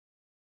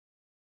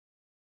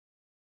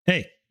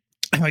Hey,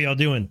 how y'all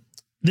doing?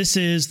 This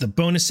is the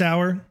bonus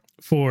hour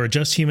for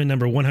Just Human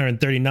number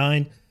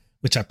 139,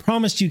 which I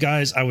promised you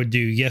guys I would do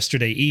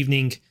yesterday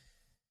evening,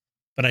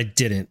 but I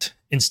didn't.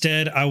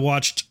 Instead, I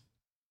watched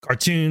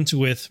cartoons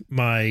with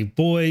my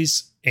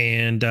boys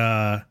and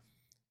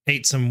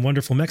ate some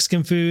wonderful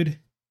Mexican food.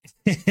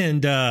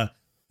 and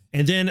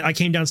then I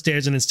came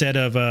downstairs, and instead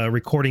of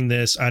recording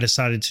this, I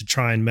decided to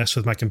try and mess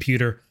with my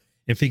computer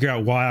and figure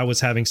out why I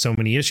was having so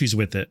many issues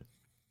with it.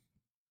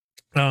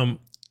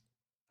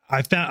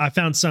 I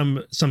found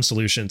some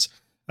solutions,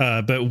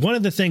 but one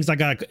of the things I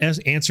got an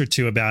answer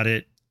to about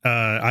it,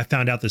 I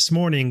found out this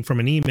morning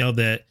from an email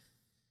that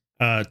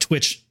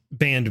Twitch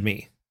banned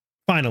me.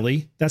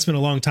 Finally, that's been a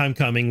long time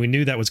coming. We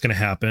knew that was going to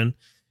happen,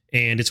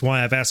 and it's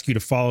why I've asked you to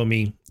follow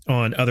me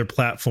on other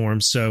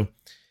platforms. So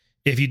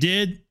if you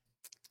did,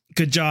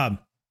 good job.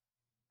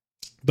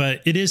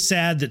 But it is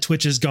sad that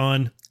Twitch is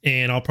gone,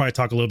 and I'll probably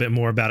talk a little bit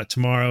more about it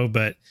tomorrow.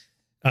 But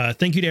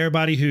thank you to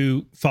everybody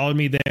who followed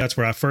me there. That's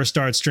where I first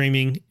started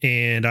streaming,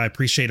 and I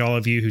appreciate all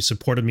of you who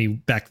supported me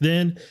back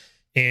then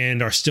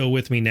and are still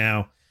with me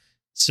now.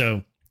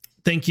 So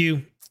thank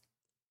you.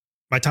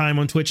 My time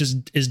on Twitch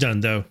is done,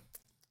 though.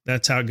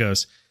 That's how it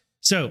goes.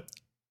 So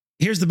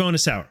here's the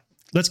bonus hour.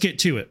 Let's get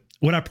to it.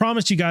 What I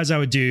promised you guys I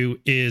would do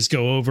is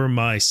go over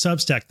my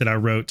Substack that I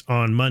wrote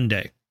on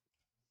Monday.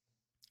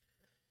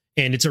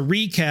 And it's a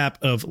recap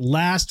of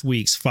last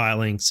week's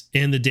filings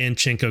in the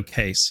Danchenko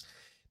case.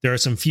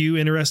 There's a few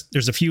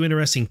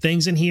interesting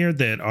things in here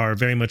that are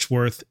very much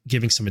worth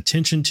giving some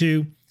attention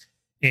to.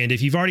 And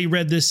if you've already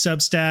read this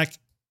Substack,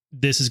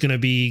 this is going to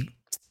be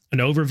an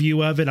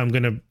overview of it. I'm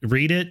going to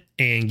read it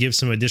and give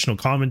some additional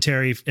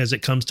commentary as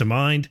it comes to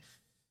mind.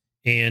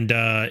 And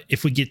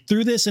if we get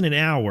through this in an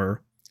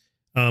hour,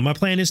 my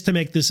plan is to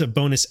make this a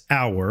bonus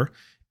hour.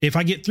 If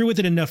I get through with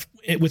enough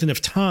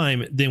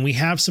time, then we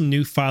have some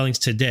new filings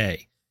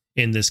today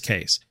in this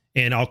case,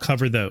 and I'll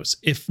cover those.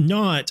 If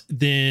not,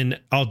 then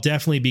I'll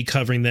definitely be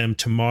covering them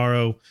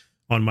tomorrow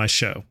on my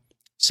show.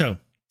 So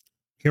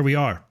here we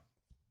are.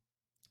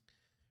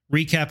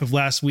 Recap of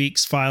last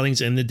week's filings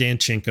in the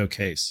Danchenko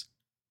case.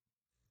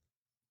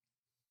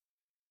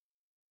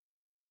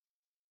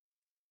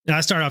 Now,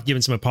 I started off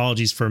giving some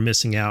apologies for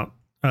missing out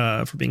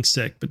for being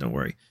sick, but don't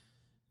worry.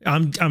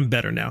 I'm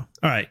better now.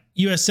 All right.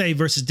 USA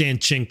versus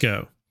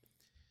Danchenko.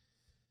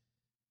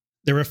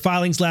 There were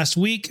filings last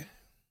week.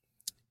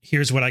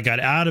 Here's what I got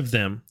out of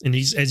them. And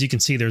as you can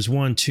see, there's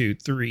 1, 2,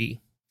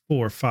 3,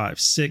 4, 5,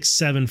 6,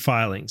 7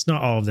 filings.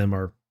 Not all of them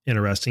are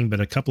interesting, but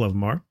a couple of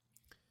them are.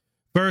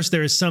 First,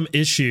 there is some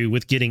issue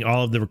with getting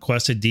all of the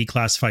requested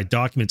declassified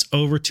documents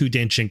over to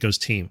Danchenko's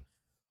team.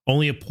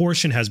 Only a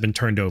portion has been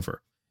turned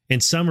over,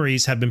 and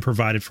summaries have been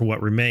provided for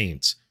what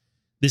remains.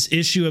 This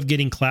issue of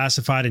getting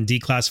classified and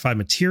declassified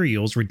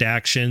materials,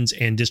 redactions,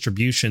 and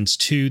distributions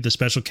to the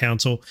special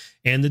counsel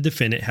and the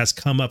defendant has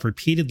come up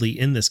repeatedly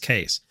in this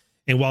case.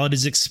 And while it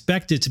is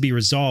expected to be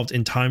resolved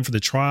in time for the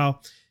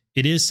trial,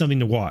 it is something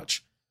to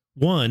watch.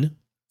 One,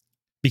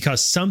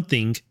 because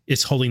something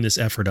is holding this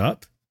effort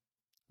up.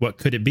 What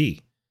could it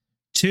be?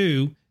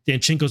 Two,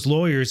 Danchenko's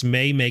lawyers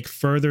may make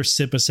further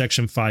SIPA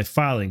Section 5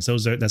 filings.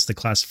 That's the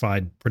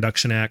Classified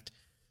Production Act.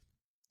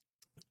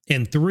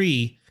 And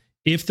three,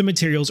 if the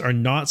materials are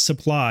not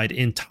supplied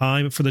in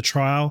time for the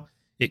trial,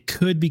 it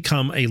could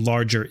become a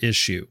larger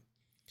issue.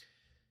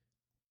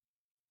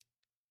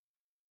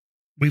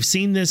 We've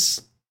seen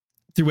this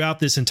throughout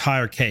this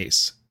entire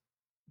case.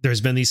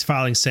 There's been these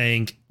filings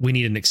saying we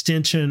need an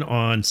extension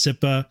on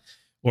SIPA,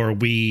 or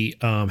we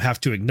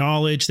have to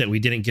acknowledge that we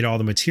didn't get all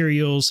the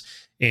materials,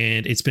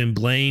 and it's been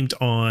blamed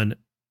on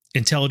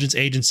intelligence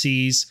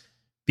agencies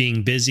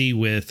being busy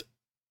with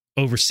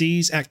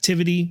overseas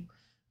activity,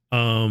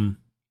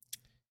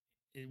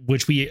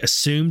 which we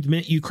assumed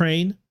meant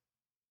Ukraine.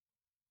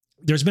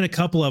 There's been a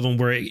couple of them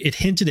where it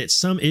hinted at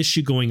some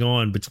issue going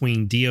on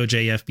between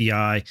DOJ,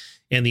 FBI,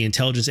 and the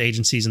intelligence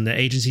agencies and the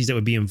agencies that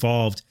would be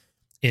involved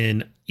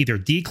in either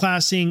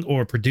declassing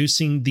or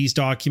producing these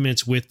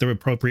documents with the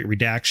appropriate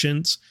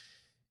redactions.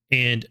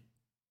 And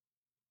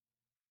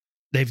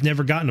they've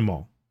never gotten them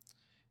all.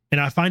 And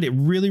I find it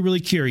really, really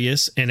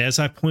curious. And as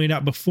I pointed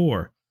out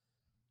before,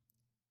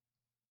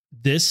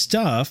 this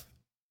stuff,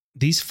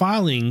 these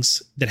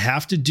filings that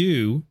have to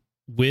do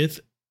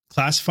with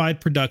classified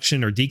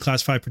production or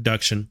declassified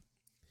production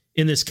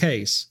in this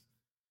case,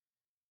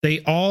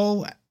 they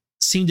all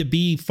seem to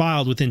be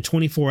filed within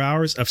 24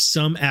 hours of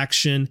some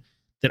action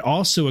that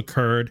also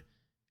occurred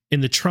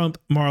in the Trump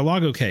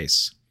Mar-a-Lago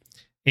case.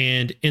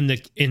 And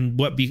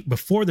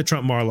before the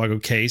Trump Mar-a-Lago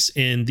case,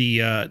 in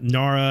the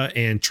NARA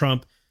and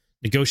Trump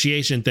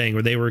negotiation thing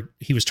where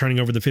he was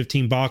turning over the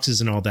 15 boxes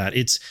and all that.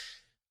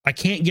 I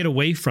can't get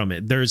away from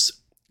it.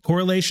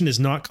 Correlation is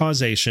not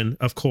causation,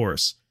 of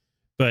course,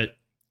 but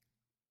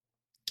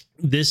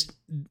there's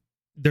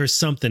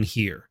something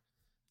here.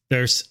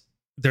 There's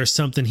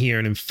something here.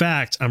 And in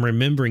fact, I'm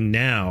remembering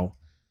now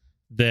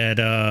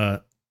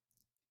that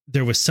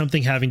there was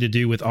something having to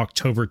do with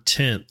October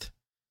 10th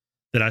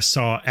that I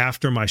saw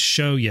after my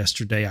show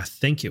yesterday. I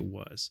think it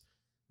was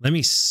let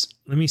me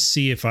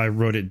see if I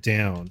wrote it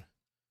down.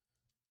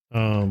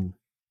 I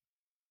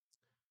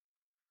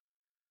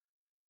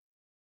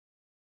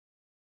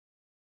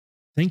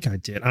think I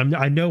did.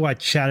 I know I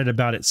chatted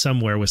about it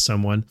somewhere with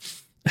someone.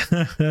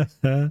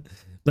 Let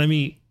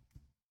me.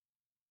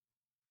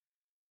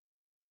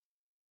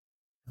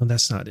 Oh,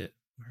 that's not it.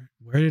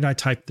 Where did I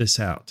type this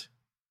out?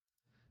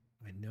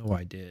 I know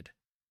I did.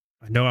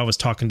 I know I was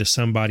talking to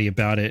somebody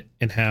about it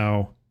and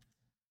how.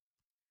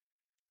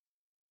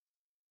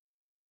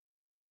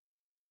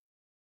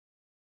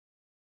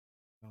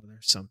 Oh,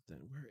 there's something.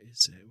 Where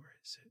is it? Where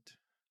is it?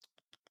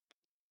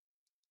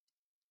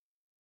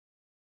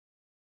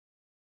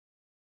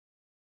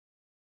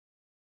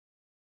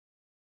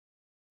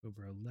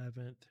 October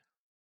 11th.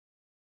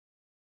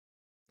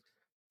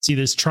 See,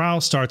 this trial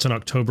starts on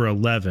October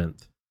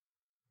 11th.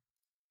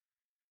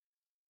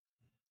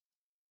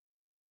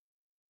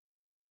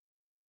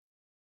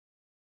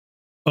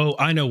 Oh,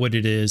 I know what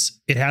it is.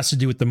 It has to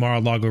do with the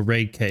Mar-a-Lago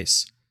raid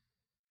case.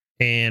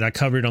 And I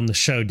covered it on the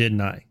show,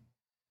 didn't I?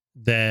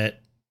 That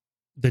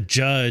the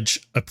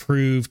judge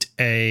approved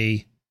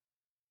a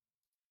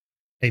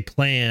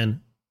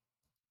plan,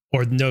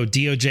 or no,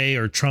 DOJ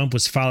or Trump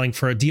was filing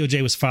for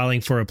DOJ was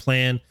filing for a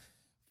plan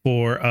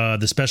for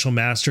the special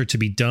master to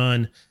be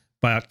done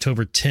by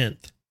October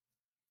 10th.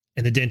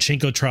 And the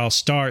Danchenko trial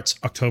starts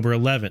October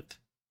 11th.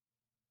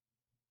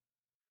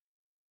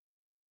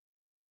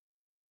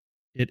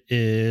 It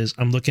is,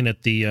 I'm looking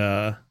at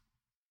the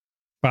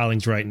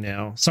filings right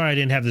now. Sorry I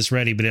didn't have this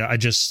ready, but it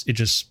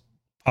just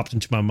popped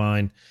into my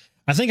mind.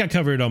 I think I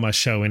covered it on my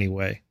show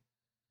anyway.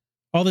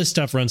 All this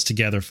stuff runs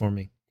together for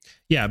me.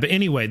 Yeah, but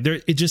anyway,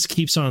 it just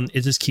keeps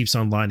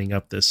on lining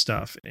up this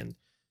stuff, and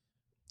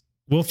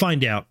we'll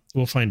find out.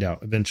 We'll find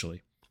out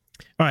eventually.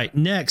 All right,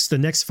 next, the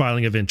next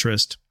filing of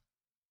interest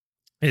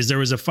is there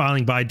was a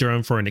filing by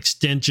Durham for an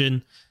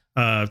extension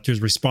to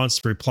his response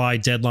to reply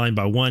deadline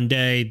by 1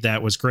 day.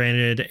 That was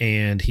granted,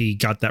 and he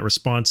got that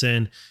response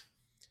in.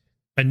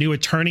 A new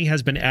attorney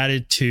has been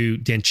added to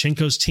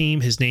Danchenko's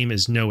team. His name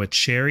is Noah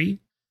Cherry.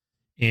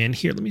 And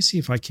here, let me see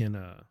if I can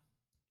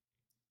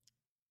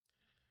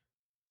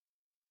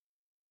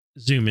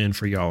zoom in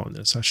for y'all on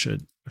this. I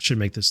should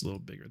make this a little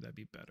bigger. That'd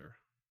be better.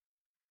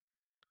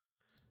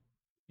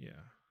 Yeah.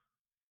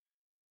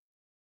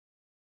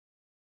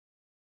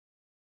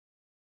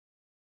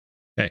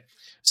 Okay.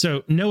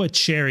 So Noah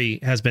Cherry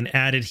has been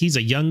added. He's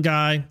a young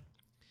guy.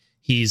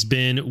 He's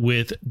been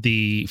with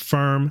the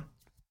firm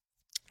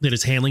that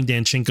is handling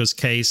Danchenko's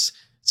case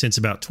since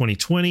about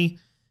 2020.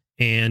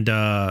 And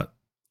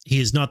he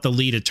is not the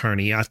lead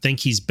attorney. I think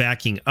he's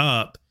backing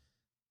up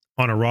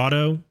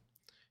Honorado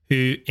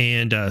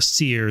and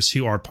Sears,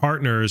 who are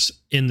partners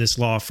in this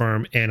law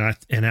firm, and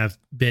have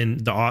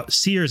been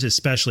Sears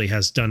especially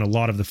has done a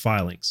lot of the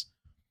filings.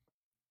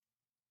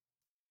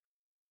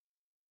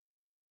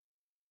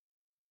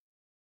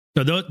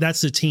 So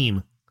that's the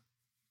team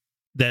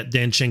that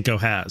Danchenko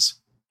has.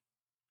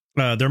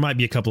 There might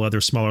be a couple other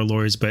smaller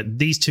lawyers, but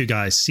these two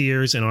guys,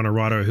 Sears and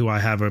Honorado, who I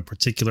have a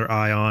particular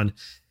eye on.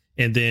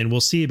 And then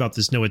we'll see about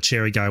this Noah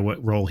Cherry guy,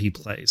 what role he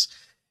plays.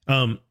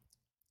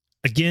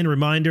 Again,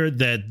 reminder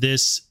that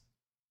this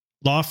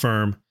law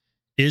firm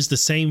is the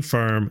same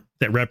firm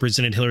that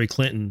represented Hillary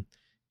Clinton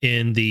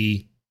in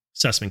the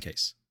Sussman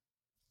case.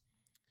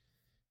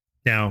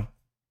 Now,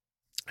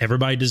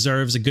 everybody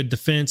deserves a good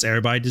defense.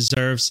 Everybody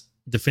deserves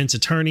defense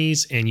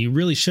attorneys, and you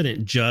really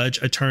shouldn't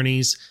judge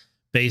attorneys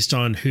based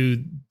on who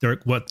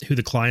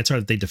the clients are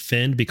that they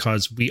defend,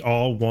 because we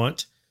all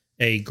want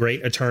a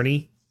great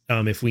attorney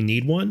if we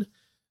need one.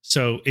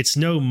 So it's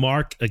no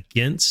mark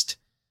against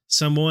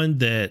someone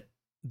that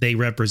they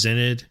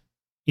represented,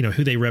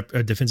 who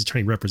a defense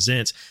attorney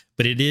represents,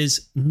 but it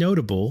is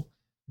notable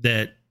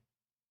that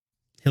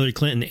Hillary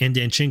Clinton and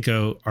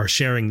Danchenko are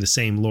sharing the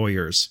same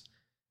lawyers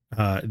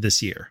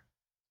this year.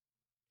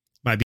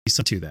 Might be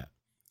something to that.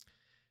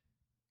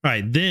 All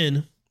right,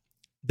 then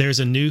there's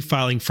a new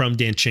filing from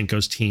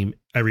Danchenko's team,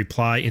 a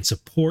reply in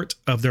support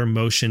of their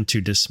motion to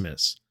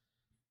dismiss.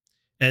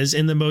 As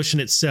in the motion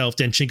itself,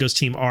 Danchenko's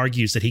team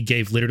argues that he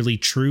gave literally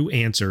true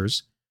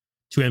answers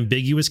to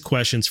ambiguous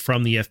questions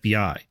from the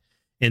FBI,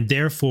 and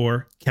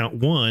therefore count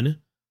 1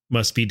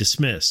 must be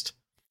dismissed.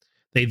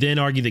 They then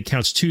argue that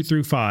counts 2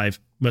 through 5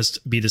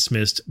 must be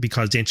dismissed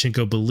because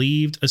Danchenko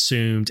believed,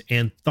 assumed,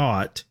 and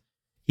thought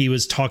he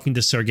was talking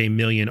to Sergey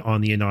Millian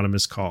on the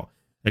anonymous call.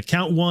 Now,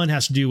 count 1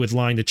 has to do with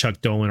lying to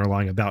Chuck Dolan or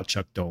lying about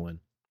Chuck Dolan.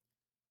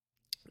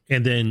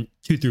 And then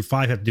 2 through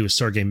 5 have to do with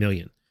Sergey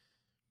Millian.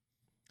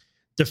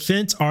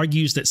 Defense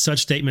argues that such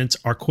statements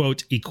are,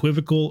 quote,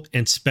 equivocal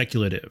and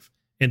speculative,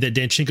 and that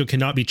Danchenko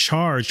cannot be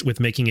charged with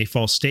making a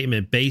false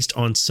statement based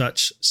on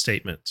such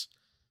statements.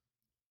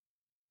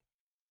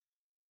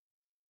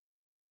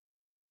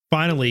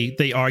 Finally,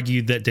 they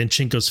argued that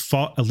Danchenko's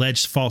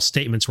alleged false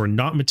statements were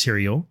not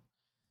material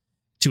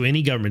to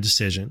any government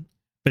decision,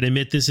 but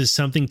admit this is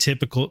something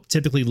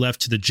typically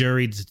left to the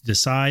jury to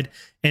decide,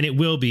 and it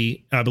will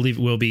be. I believe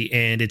it will be,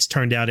 and it's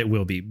turned out it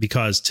will be,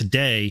 because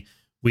today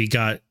we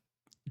got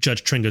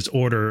Judge Tringa's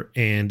order,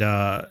 and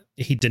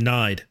he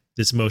denied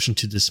this motion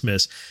to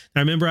dismiss.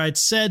 Now, remember, I'd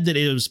said that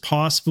it was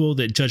possible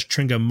that Judge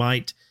Tringa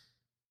might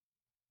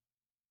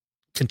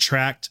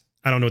contract.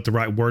 I don't know what the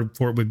right word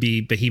for it would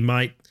be, but he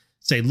might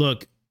say,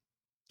 look,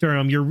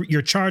 Durham,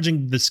 you're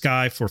charging this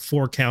guy for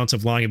 4 counts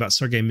of lying about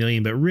Sergey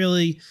Millian, but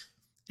really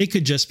it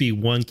could just be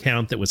 1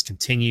 count that was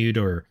continued,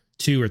 or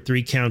 2 or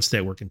 3 counts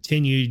that were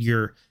continued.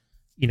 You're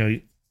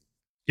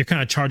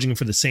kind of charging him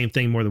for the same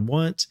thing more than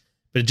once.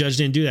 But the judge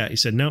didn't do that. He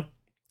said, no,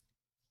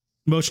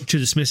 motion to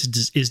dismiss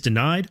is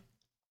denied.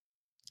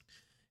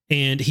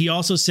 And he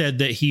also said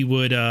that he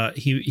would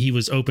he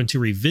was open to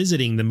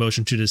revisiting the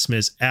motion to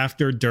dismiss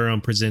after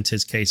Durham presents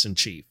his case in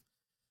chief.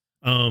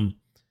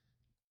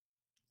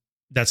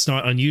 That's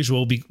not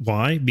unusual.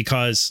 Why?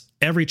 Because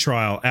every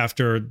trial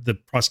after the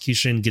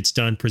prosecution gets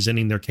done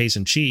presenting their case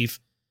in chief,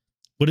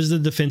 what does the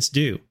defense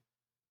do?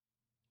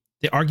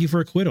 They argue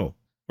for acquittal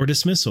or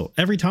dismissal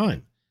every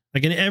time.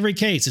 Like in every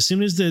case, as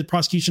soon as the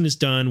prosecution is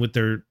done with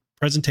their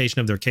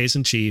presentation of their case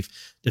in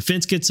chief,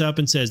 defense gets up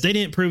and says, they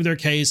didn't prove their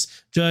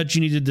case. Judge,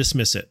 you need to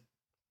dismiss it.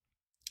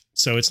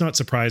 So it's not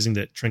surprising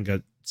that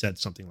Tringa said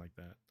something like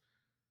that.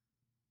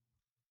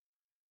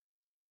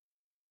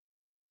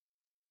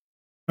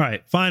 All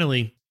right.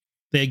 Finally,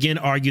 they again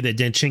argue that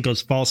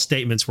Danchenko's false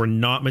statements were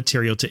not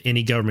material to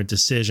any government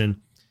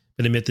decision,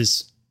 but admit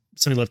this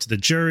something left to the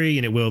jury,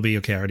 and it will be.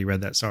 Okay, I already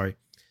read that. Sorry.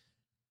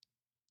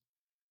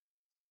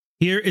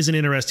 Here is an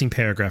interesting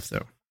paragraph,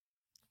 though.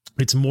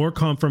 It's more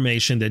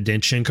confirmation that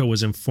Danchenko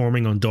was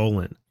informing on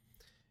Dolan,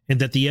 and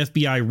that the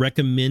FBI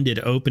recommended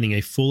opening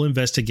a full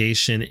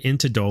investigation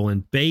into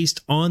Dolan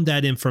based on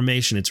that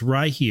information. It's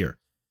right here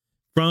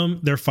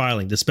from their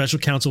filing. The special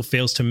counsel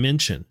fails to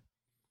mention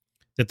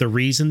that the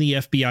reason the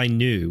FBI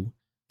knew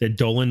that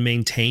Dolan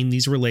maintained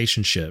these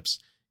relationships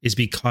is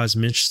because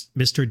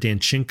Mr.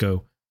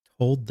 Danchenko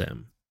told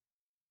them.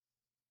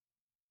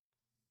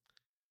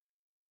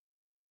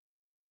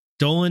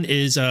 Dolan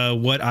is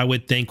what I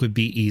would think would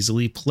be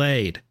easily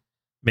played.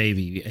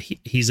 Maybe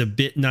he's a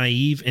bit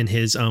naive in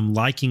his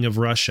liking of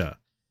Russia.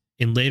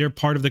 In later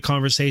part of the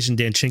conversation,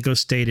 Danchenko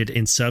stated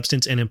in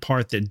substance and in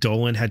part that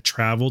Dolan had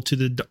traveled to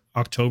the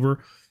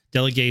October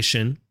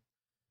delegation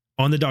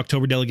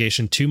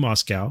to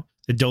Moscow,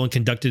 that Dolan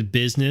conducted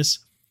business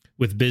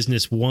with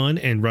Business One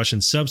and Russian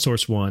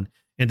Subsource One,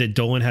 and that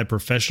Dolan had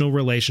professional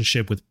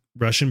relationship with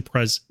Russian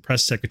Press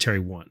Secretary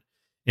One.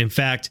 In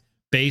fact,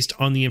 based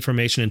on the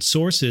information and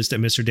sources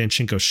that Mr.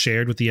 Danchenko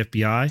shared with the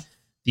FBI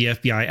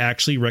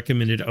actually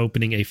recommended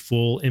opening a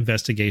full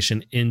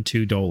investigation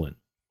into Dolan.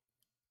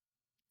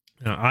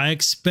 Now, I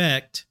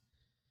expect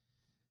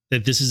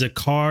that this is a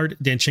card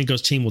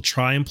Danchenko's team will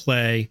try and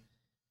play,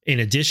 in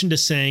addition to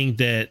saying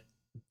that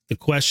the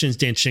questions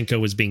Danchenko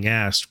was being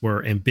asked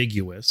were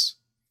ambiguous,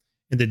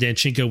 and that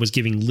Danchenko was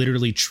giving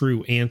literally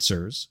true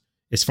answers,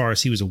 as far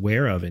as he was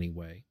aware of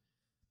anyway.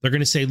 They're going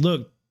to say,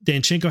 look,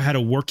 Danchenko had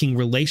a working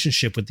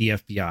relationship with the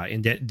FBI,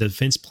 and that the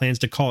defense plans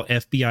to call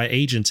FBI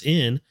agents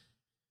in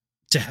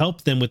to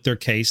help them with their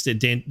case. That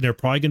they're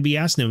probably going to be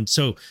asking them,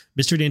 so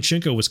Mr.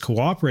 Danchenko was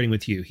cooperating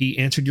with you. He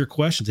answered your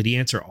questions. Did he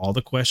answer all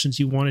the questions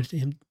you wanted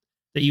him,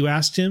 that you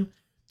asked him?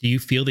 Do you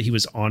feel that he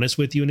was honest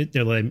with you? And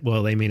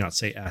they may not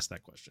say ask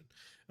that question.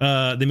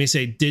 They may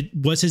say,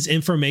 was his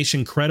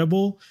information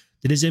credible?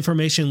 Did his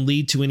information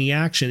lead to any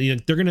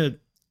action? They're going to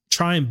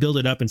try and build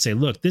it up and say,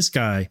 look, this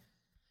guy,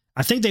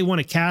 I think they want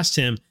to cast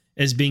him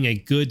as being a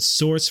good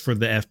source for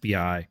the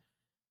FBI.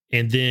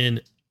 And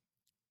then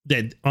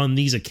that on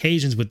these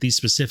occasions with these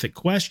specific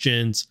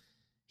questions,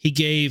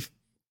 the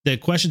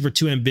questions were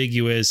too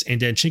ambiguous, and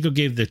Danchenko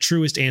gave the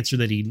truest answer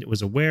that he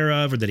was aware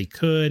of or that he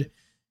could.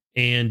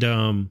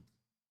 And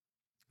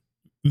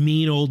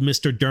mean old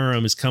Mr.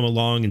 Durham has come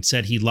along and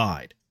said he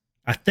lied.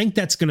 I think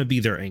that's going to be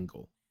their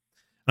angle.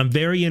 I'm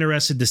very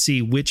interested to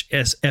see which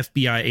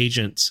FBI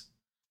agents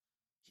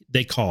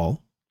they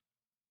call.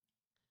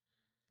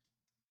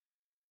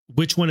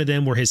 Which one of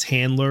them were his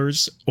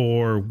handlers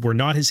or were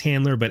not his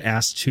handler, but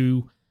asked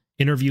to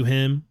interview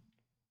him.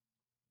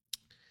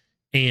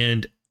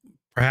 And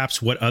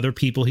perhaps what other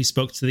people he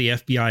spoke to the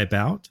FBI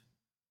about.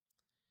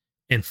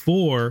 And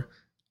 4,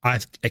 I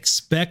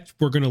expect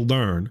we're going to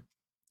learn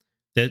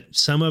that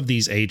some of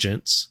these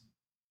agents,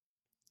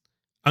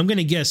 I'm going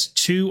to guess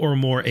 2 or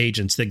more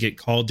agents that get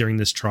called during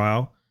this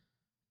trial,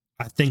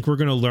 I think we're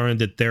going to learn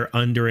that they're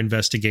under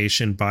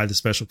investigation by the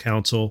special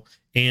counsel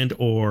and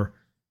or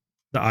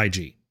the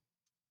IG.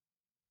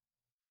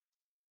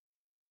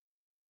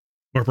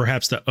 Or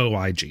perhaps the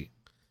OIG.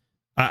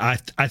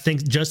 I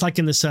think just like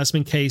in the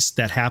Sussman case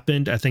that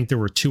happened, I think there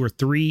were 2 or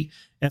 3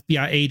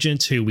 FBI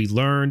agents who we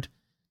learned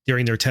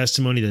during their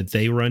testimony that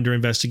they were under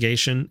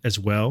investigation as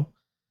well.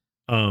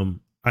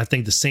 I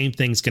think the same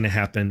thing's going to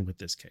happen with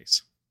this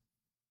case.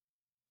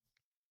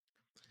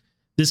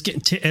 This,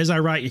 as I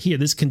write here,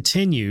 this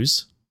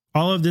continues,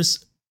 all of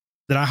this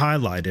that I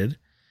highlighted,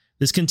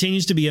 this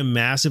continues to be a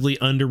massively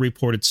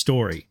underreported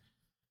story.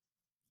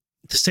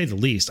 To say the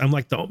least, I'm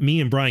like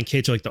me and Brian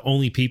Cates are like the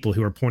only people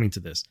who are pointing to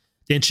this.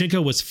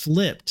 Danchenko was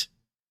flipped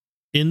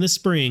in the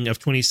spring of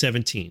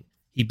 2017.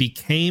 he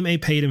became a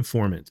paid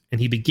informant,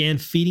 and he began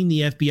feeding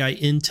the FBI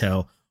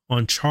intel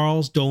on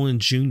Charles Dolan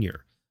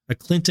Jr., a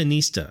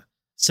Clintonista,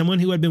 someone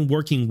who had been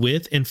working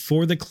with and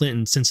for the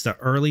Clintons since the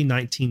early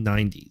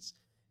 1990s,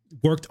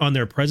 worked on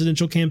their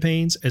presidential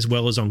campaigns as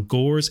well as on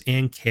Gore's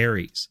and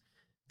Kerry's.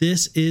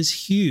 This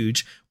is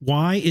huge.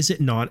 Why is it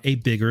not a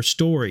bigger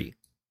story?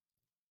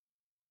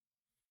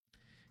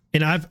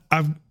 And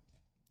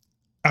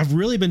I've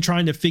really been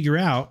trying to figure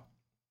out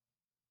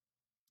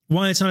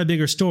why it's not a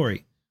bigger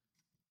story.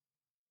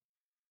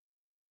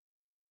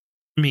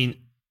 I mean,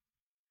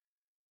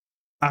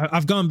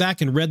 I've gone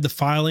back and read the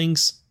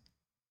filings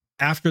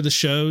after the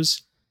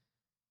shows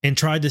and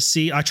tried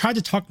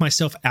to talk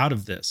myself out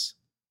of this.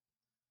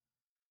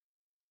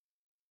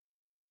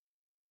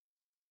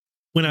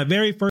 When I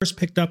very first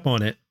picked up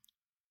on it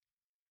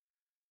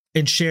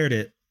and shared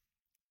it,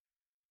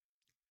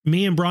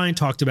 me and Brian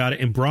talked about it,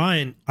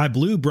 and I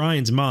blew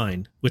Brian's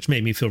mind, which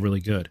made me feel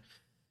really good.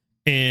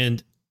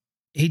 And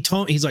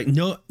he's like,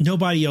 no,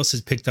 nobody else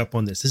has picked up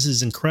on this. This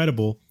is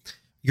incredible.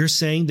 You're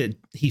saying that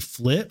he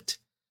flipped?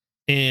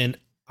 And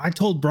I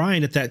told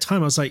Brian at that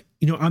time, I was like,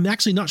 I'm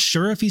actually not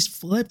sure if he's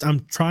flipped.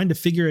 I'm trying to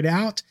figure it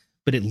out,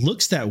 but it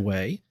looks that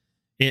way.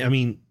 I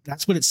mean,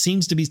 that's what it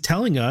seems to be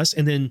telling us.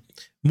 And then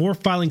more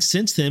filings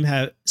since then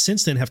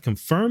have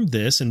confirmed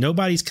this, and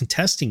nobody's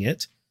contesting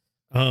it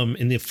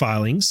in the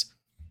filings.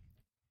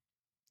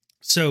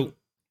 So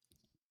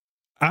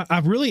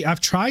I've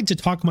tried to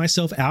talk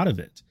myself out of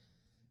it.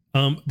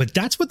 But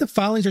that's what the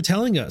filings are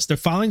telling us. The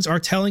filings are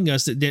telling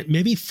us that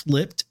maybe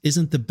flipped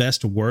isn't the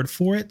best word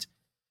for it,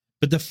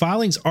 but the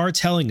filings are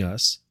telling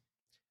us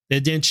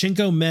that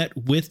Danchenko met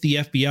with the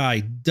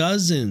FBI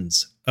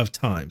dozens of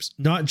times,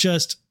 not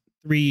just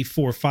 3,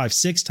 4, 5,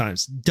 6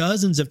 times,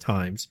 dozens of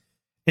times,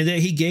 and that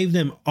he gave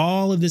them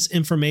all of this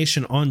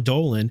information on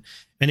Dolan,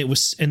 and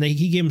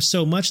he gave them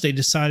so much they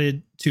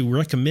decided to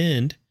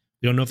recommend.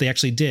 We don't know if they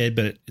actually did,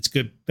 but it's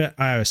good. But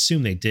I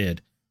assume they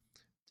did.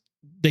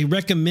 They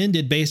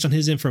recommended, based on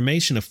his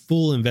information, a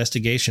full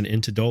investigation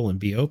into Dolan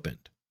be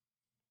opened.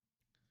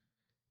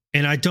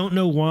 And I don't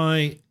know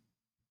why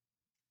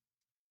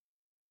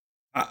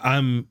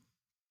I'm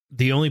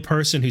the only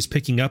person who's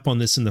picking up on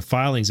this in the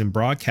filings and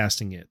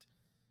broadcasting it.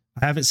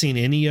 I haven't seen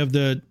any of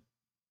the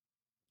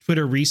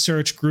Twitter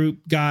research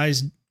group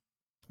guys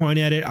point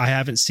at it. I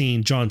haven't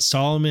seen John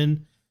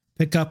Solomon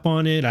pick up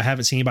on it. I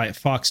haven't seen anybody at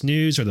Fox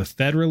News or the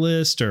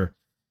Federalist or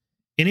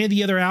any of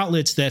the other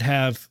outlets that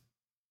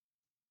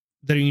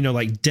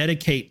like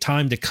dedicate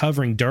time to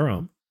covering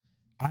Durham.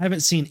 I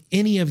haven't seen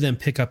any of them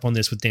pick up on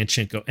this with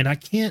Danchenko, and I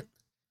can't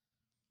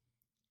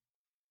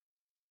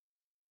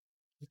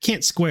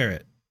square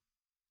it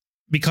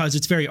because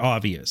it's very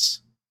obvious.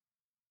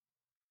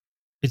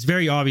 It's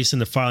very obvious in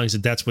the filings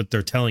that that's what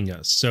they're telling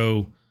us.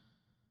 So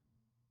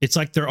it's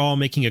like they're all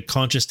making a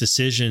conscious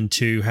decision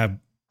to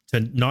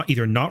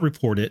not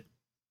report it,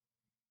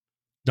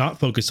 not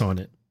focus on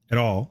it at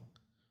all,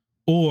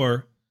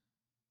 or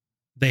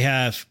they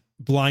have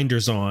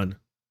blinders on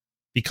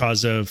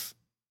because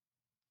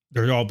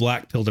they're all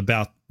black-pilled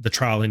about the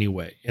trial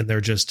anyway, and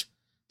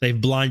they've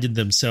blinded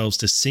themselves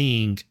to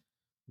seeing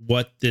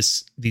what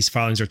these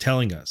filings are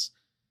telling us.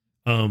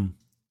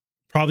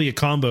 Probably a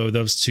combo of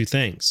those two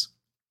things.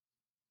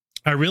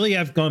 I really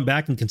have gone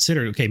back and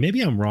considered, okay,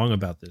 maybe I'm wrong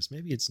about this.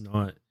 Maybe it's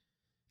not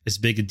as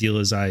big a deal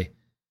as I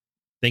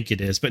think it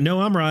is. But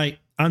no, I'm right.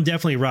 I'm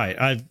definitely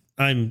right.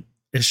 I'm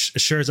as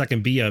sure as I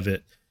can be of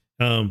it.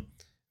 I mean,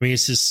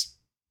 it's just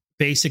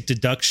basic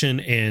deduction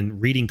and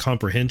reading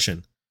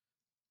comprehension.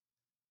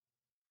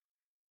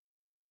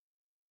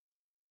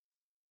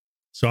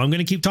 So I'm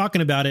going to keep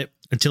talking about it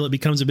until it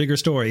becomes a bigger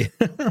story.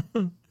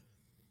 All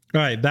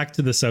right, back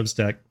to the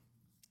Substack.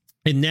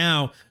 And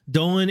now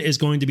Dolan is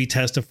going to be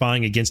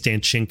testifying against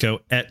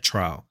Danchenko at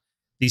trial.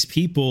 These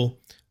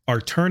people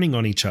are turning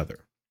on each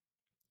other.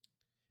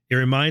 It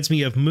reminds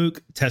me of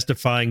Mook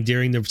testifying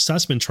during the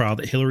Sussman trial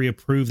that Hillary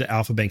approved the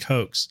Alpha Bank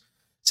hoax.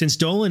 Since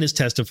Dolan is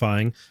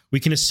testifying,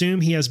 we can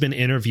assume he has been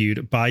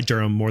interviewed by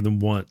Durham more than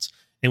once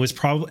and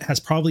has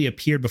probably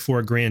appeared before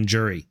a grand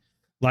jury.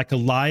 Like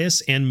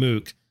Elias and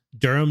Mook,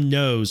 Durham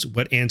knows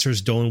what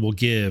answers Dolan will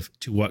give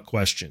to what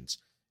questions,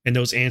 and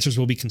those answers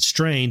will be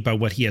constrained by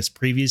what he has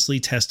previously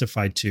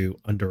testified to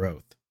under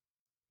oath.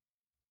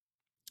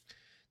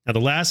 Now, the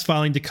last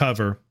filing to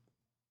cover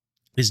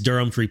is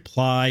Durham's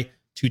reply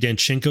to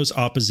Danchenko's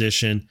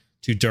opposition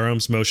to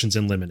Durham's motions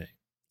in limine.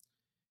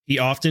 He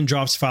often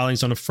drops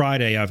filings on a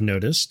Friday, I've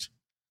noticed.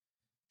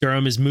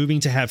 Durham is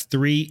moving to have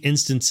 3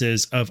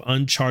 instances of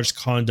uncharged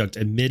conduct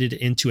admitted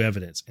into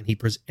evidence and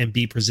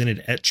be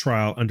presented at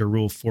trial under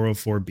Rule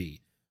 404B.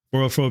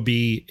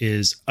 404B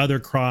is other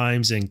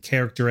crimes and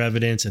character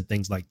evidence and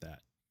things like that.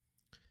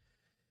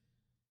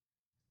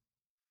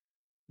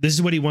 This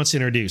is what he wants to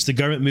introduce. The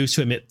government moves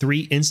to admit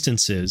 3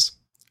 instances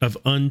of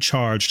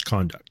uncharged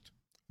conduct.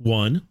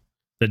 1,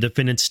 the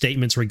defendant's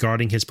statements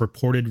regarding his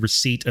purported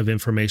receipt of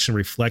information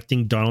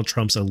reflecting Donald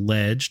Trump's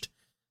alleged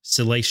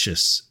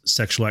salacious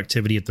sexual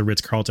activity at the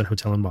Ritz-Carlton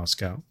Hotel in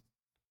Moscow.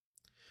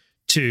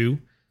 2,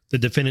 the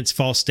defendant's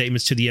false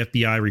statements to the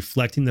FBI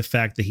reflecting the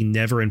fact that he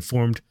never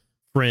informed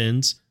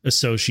friends,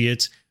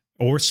 associates,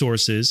 or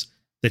sources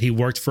that he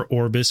worked for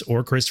Orbis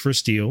or Christopher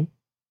Steele,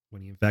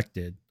 when he in fact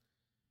did.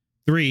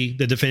 3,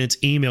 the defendant's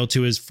email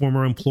to his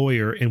former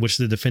employer in which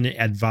the defendant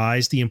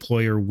advised the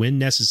employer when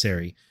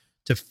necessary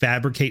to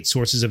fabricate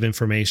sources of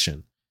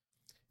information.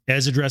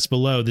 As addressed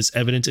below, this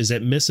evidence is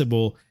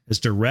admissible as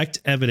direct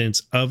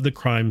evidence of the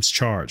crimes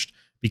charged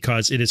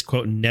because it is,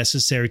 quote,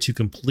 necessary to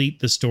complete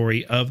the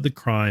story of the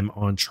crime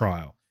on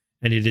trial,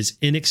 and it is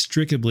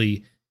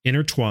inextricably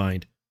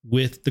intertwined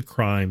with the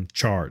crime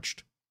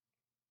charged.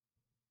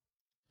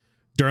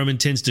 Durham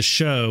intends to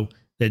show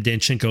that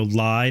Danchenko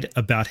lied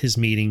about his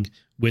meeting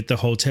with the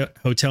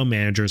hotel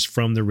managers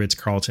from the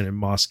Ritz-Carlton in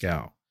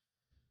Moscow.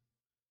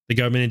 The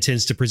government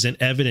intends to present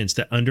evidence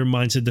that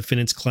undermines the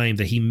defendant's claim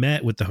that he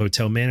met with the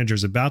hotel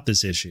managers about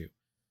this issue.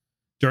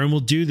 Durham will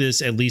do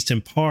this, at least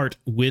in part,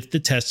 with the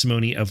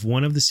testimony of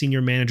one of the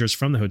senior managers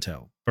from the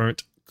hotel,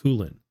 Bernd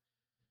Kulin.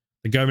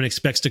 The government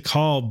expects to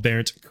call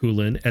Bernd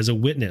Kulin as a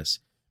witness.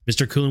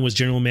 Mr. Kulin was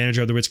general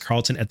manager of the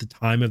Ritz-Carlton at the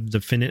time of the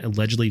defendant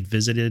allegedly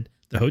visited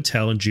the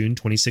hotel in June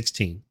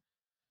 2016.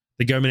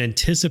 The government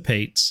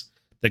anticipates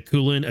that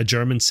Kulin, a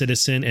German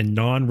citizen and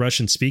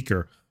non-Russian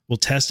speaker, will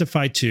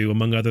testify to,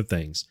 among other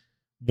things,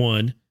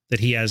 1, that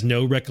he has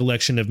no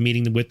recollection of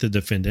meeting with the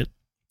defendant,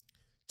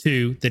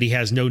 2, that he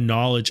has no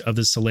knowledge of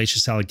the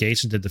salacious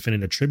allegations the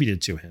defendant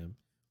attributed to him,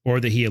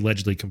 or that he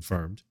allegedly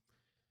confirmed,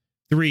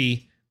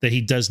 3, that he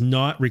does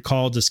not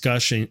recall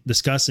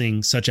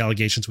discussing such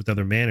allegations with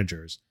other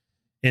managers,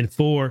 and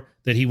 4,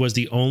 that he was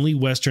the only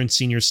Western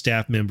senior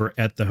staff member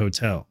at the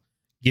hotel.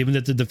 Given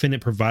that the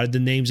defendant provided the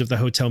names of the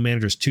hotel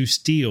managers to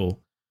Steele,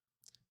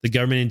 the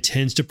government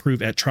intends to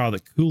prove at trial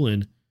that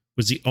Kulin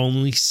was the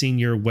only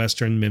senior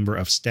Western member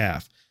of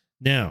staff.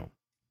 Now,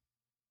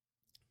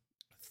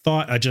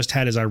 thought I just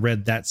had as I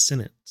read that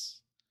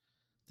sentence.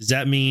 Does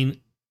that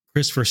mean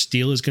Christopher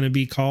Steele is going to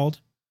be called?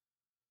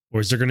 Or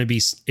is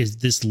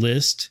this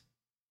list,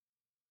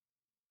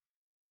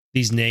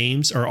 these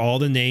names, are all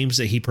the names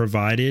that he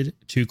provided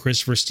to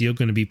Christopher Steele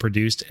going to be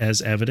produced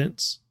as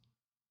evidence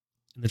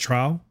in the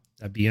trial?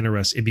 That'd be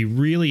interesting. It'd be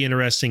really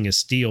interesting if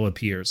Steele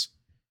appears.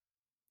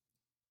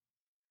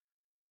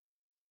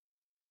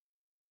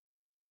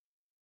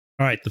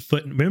 All right,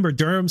 remember,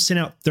 Durham sent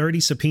out 30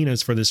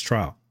 subpoenas for this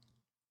trial.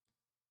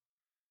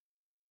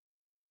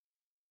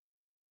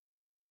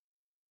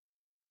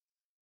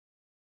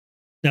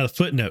 Now, the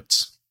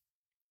footnotes.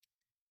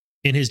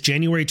 In his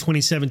January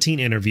 2017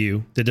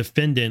 interview, the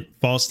defendant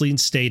falsely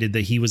stated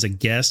that he was a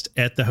guest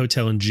at the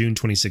hotel in June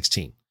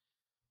 2016,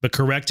 but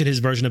corrected his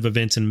version of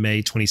events in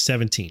May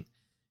 2017.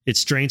 It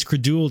strains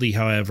credulity,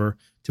 however,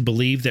 to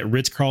believe that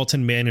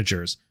Ritz-Carlton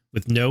managers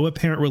with no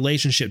apparent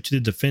relationship to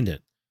the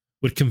defendant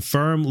would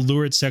confirm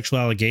lurid sexual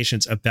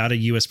allegations about a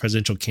U.S.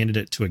 presidential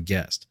candidate to a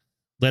guest,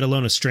 let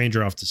alone a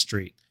stranger off the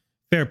street.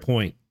 Fair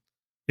point.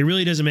 It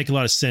really doesn't make a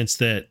lot of sense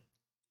that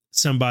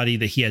somebody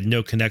that he had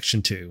no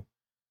connection to,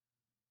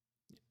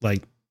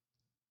 like,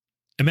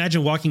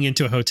 imagine walking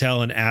into a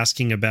hotel and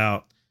asking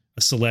about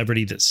a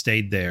celebrity that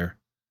stayed there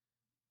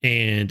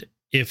and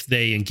if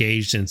they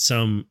engaged in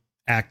some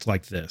act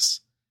like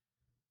this.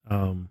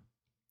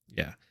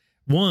 Yeah.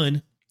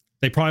 1,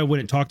 they probably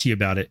wouldn't talk to you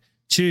about it.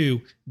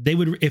 2, they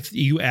would, if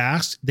you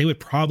asked, they would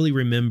probably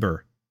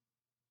remember,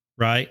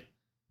 right?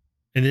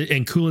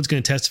 And Kulin's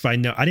going to testify,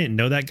 no, I didn't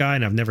know that guy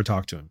and I've never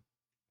talked to him.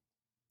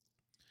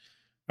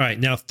 All right,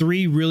 now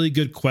 3 really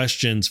good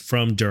questions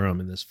from Durham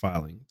in this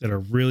filing that are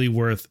really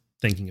worth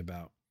thinking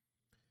about.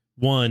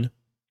 1,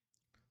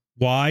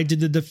 why did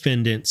the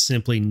defendant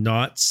simply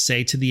not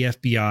say to the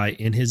FBI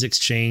in his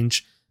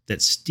exchange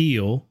that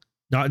Steele,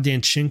 not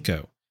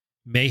Danchenko,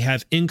 may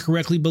have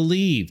incorrectly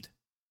believed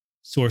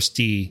source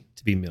D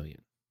to be Millian?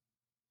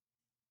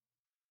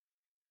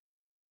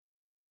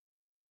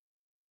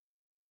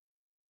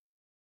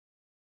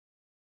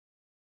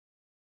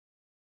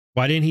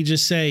 Why didn't he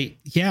just say,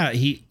 yeah,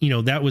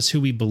 that was who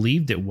we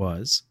believed it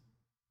was?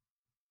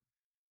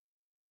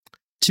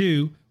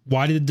 2,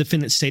 why did the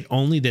defendant state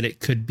only that it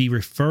could be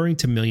referring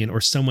to Millian or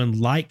someone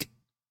like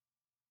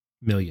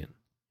Millian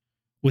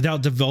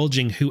without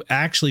divulging who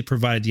actually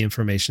provided the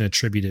information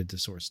attributed to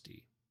source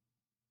D?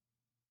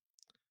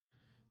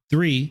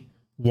 3,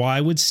 why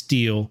would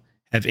Steele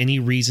have any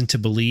reason to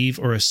believe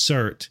or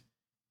assert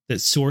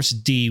that source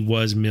D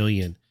was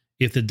Millian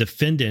if the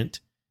defendant,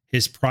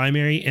 his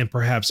primary and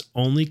perhaps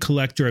only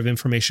collector of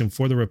information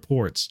for the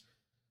reports,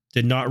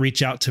 did not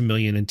reach out to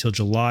Millian until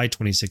July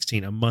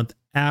 2016, a month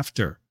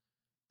after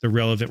the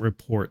relevant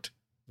report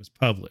was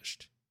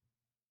published?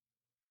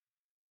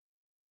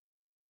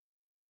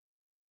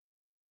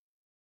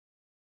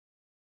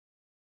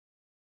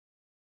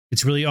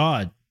 It's really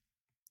odd.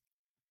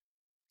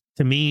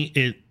 To me,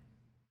 it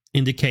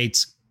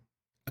indicates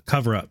a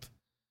cover-up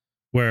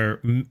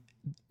where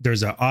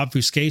there's an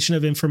obfuscation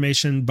of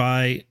information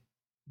by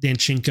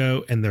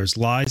Danchenko and there's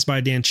lies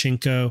by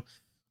Danchenko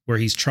where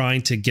he's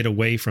trying to get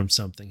away from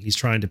something. He's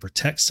trying to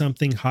protect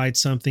something, hide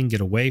something,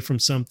 get away from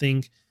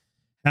something.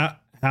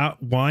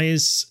 Why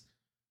is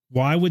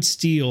Why would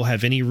Steele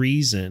have any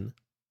reason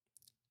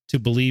to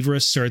believe or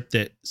assert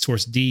that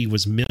source D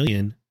was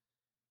Millian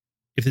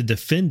if the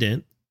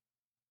defendant,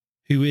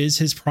 who is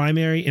his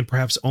primary and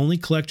perhaps only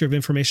collector of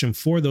information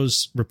for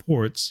those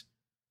reports,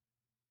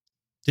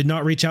 did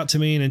not reach out to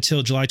Millian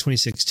until July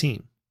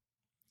 2016?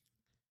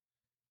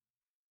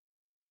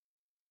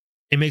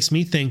 It makes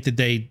me think that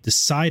they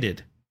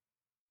decided,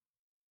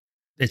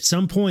 at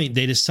some point,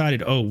 they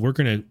decided, oh,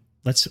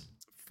 let's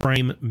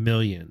frame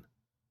Millian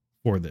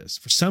for this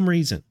for some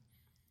reason.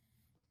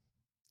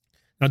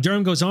 Now,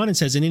 Durham goes on and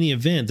says, in any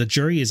event, the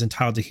jury is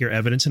entitled to hear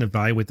evidence and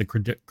evaluate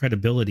the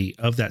credibility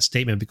of that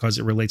statement because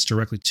it relates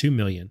directly to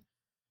Millian,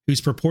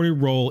 whose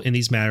purported role in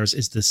these matters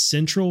is the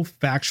central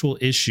factual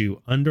issue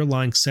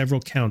underlying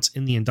several counts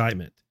in the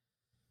indictment.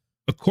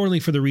 Accordingly,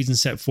 for the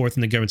reasons set forth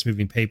in the government's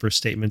moving papers,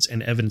 statements,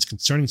 and evidence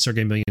concerning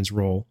Sergei Millian's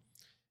role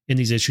in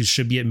these issues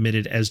should be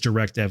admitted as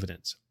direct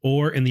evidence,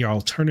 or in the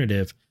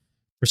alternative,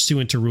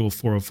 pursuant to Rule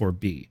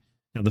 404B.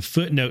 Now, the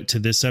footnote to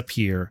this up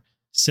here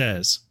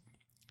says,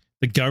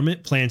 the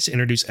government plans to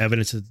introduce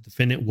evidence that the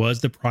defendant was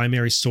the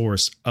primary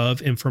source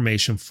of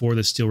information for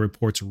the Steele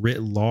reports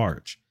writ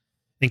large,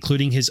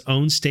 including his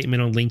own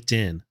statement on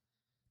LinkedIn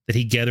that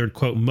he gathered,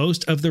 quote,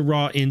 most of the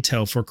raw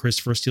intel for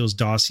Christopher Steele's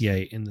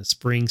dossier in the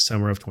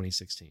summer of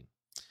 2016.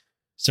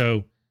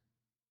 So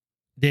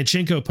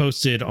Danchenko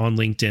posted on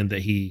LinkedIn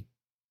that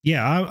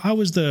I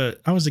was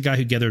the guy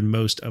who gathered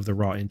most of the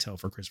raw intel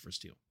for Christopher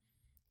Steele.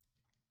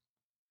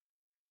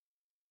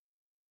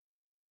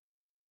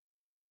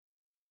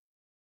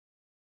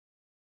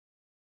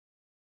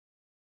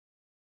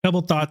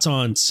 Couple thoughts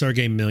on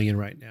Sergei Millian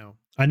right now.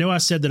 I know I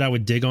said that I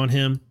would dig on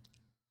him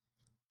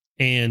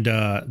and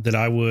that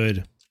I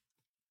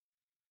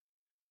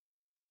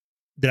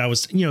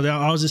was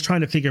just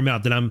trying to figure him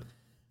out, that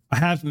I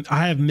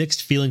have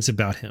mixed feelings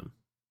about him.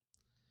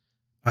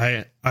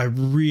 I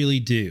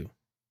really do.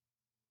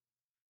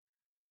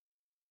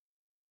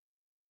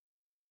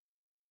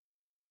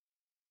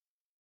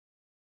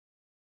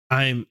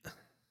 I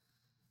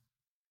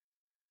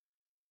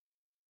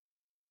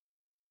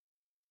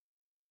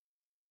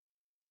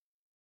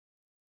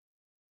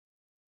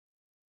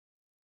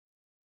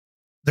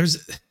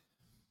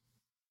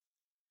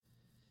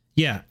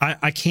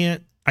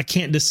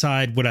can't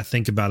decide what I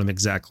think about him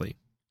exactly.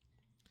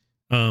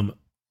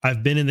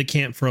 I've been in the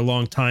camp for a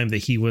long time that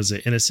he was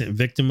an innocent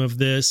victim of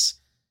this,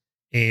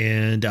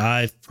 and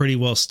I've pretty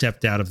well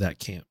stepped out of that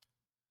camp.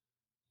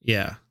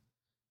 Yeah.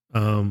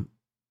 Now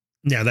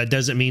that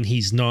doesn't mean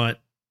he's not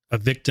a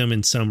victim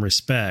in some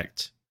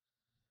respect,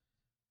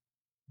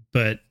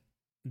 but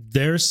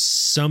there's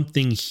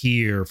something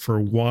here for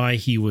why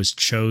he was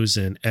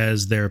chosen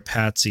as their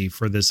patsy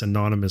for this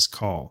anonymous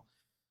call.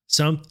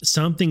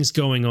 Something's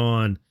going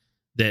on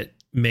that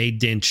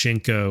made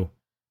Danchenko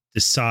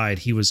decide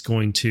he was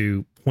going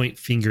to point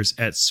fingers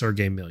at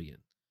Sergei Millian.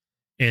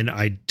 And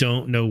I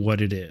don't know what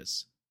it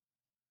is.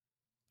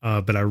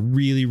 But I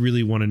really,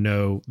 really want to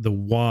know the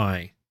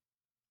why.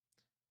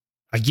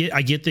 I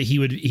get that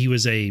he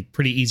was a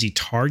pretty easy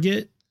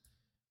target,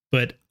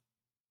 but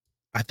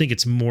I think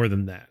it's more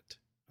than that.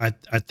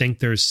 I think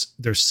there's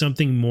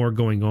something more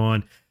going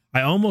on.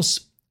 I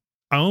almost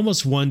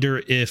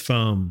wonder if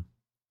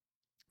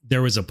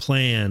there was a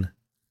plan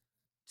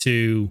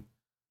to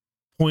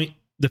point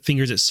the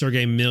fingers at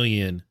Sergei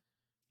Millian,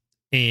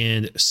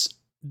 and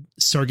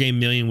Sergei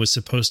Millian was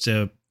supposed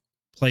to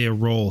play a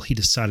role he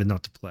decided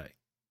not to play.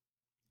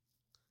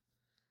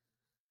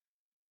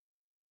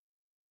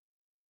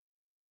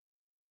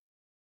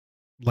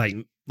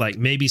 Like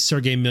maybe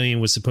Sergei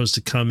Millian was supposed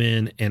to come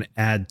in and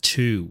add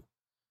to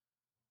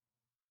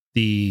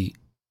the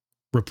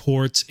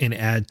reports and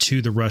add to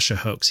the Russia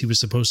hoax. He was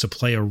supposed to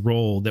play a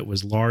role that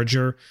was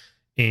larger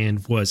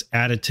and was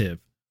additive.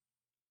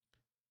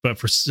 But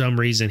for some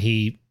reason,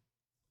 he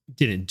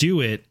didn't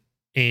do it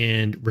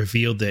and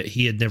revealed that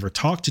he had never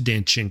talked to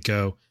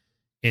Danchenko,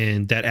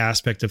 and that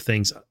aspect of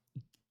things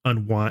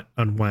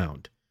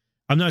unwound.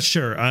 I'm not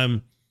sure.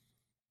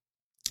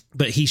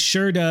 But he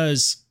sure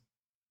does,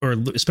 or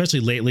especially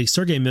lately,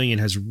 Sergei Millian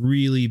has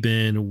really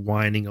been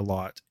whining a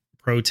lot,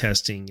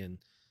 protesting, and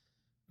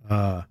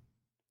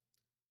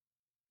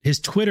his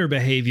Twitter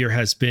behavior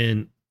has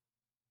been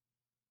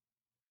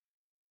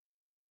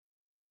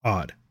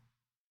odd.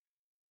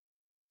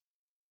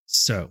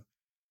 So,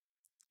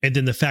 and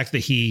then the fact that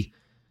he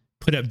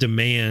put up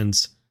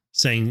demands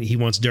saying he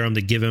wants Durham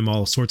to give him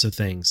all sorts of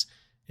things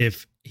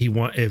if he's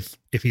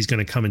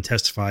going to come and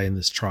testify in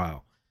this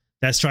trial,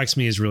 that strikes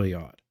me as really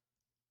odd.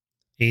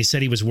 And he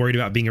said he was worried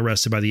about being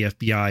arrested by the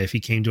FBI if he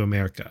came to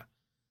America.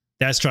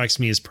 That strikes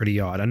me as pretty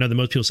odd. I know that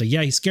most people say,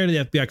 yeah, he's scared of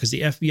the FBI because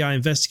the FBI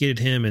investigated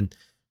him and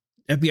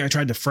FBI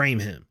tried to frame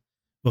him.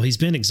 Well, he's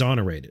been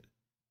exonerated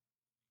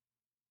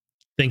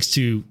thanks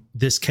to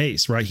this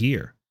case right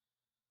here.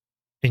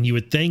 And you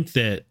would think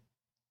that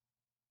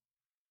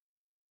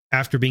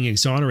after being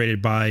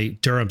exonerated by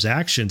Durham's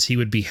actions, he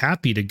would be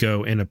happy to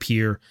go and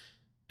appear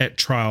at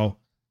trial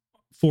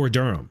for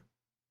Durham.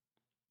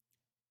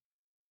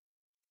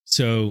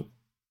 So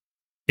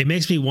it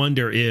makes me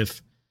wonder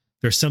if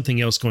there's something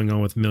else going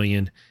on with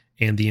Million,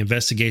 and the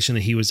investigation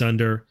that he was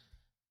under,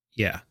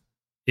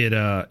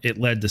 it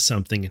led to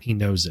something, and he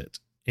knows it,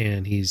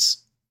 and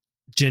he's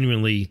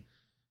genuinely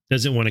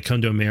doesn't want to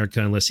come to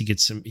America unless he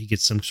gets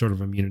some sort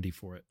of immunity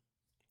for it.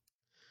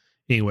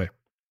 Anyway,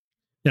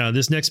 now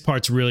this next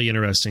part's really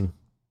interesting.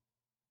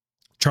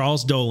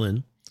 Charles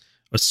Dolan,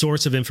 a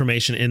source of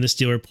information in the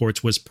Steele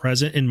reports, was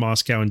present in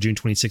Moscow in June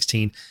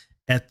 2016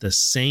 at the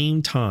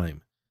same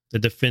time the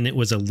defendant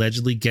was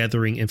allegedly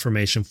gathering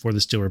information for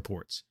the Steele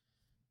reports.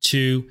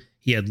 2,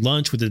 he had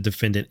lunch with the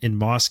defendant in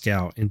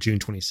Moscow in June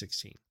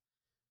 2016.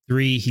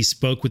 3, he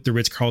spoke with the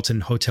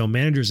Ritz-Carlton hotel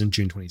managers in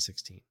June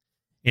 2016.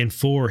 And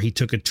 4, he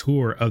took a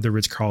tour of the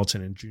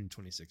Ritz-Carlton in June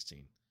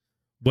 2016.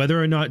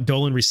 Whether or not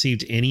Dolan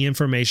received any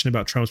information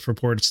about Trump's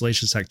purported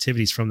salacious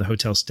activities from the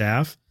hotel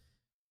staff,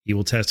 he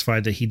will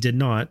testify that he did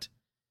not.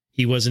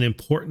 He was an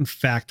important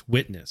fact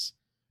witness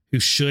who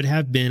should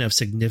have been of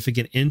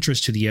significant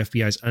interest to the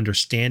FBI's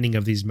understanding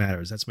of these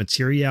matters. That's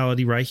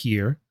materiality right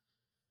here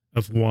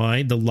of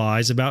why the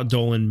lies about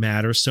Dolan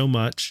matter so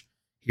much.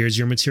 Here's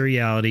your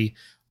materiality.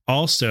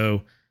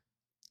 Also,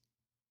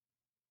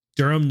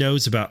 Durham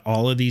knows about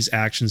all of these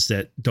actions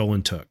that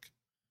Dolan took,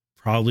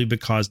 probably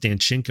because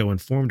Danchenko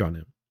informed on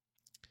him,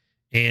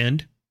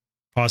 and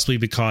possibly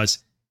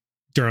because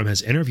Durham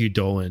has interviewed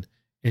Dolan,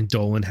 and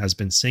Dolan has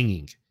been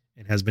singing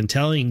and has been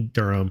telling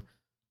Durham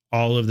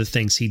all of the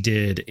things he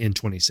did in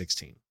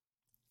 2016.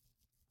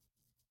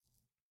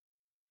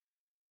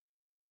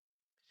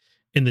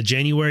 In the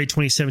January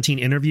 2017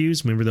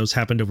 interviews, remember those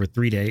happened over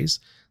 3 days,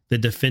 the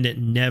defendant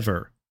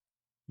never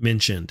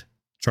mentioned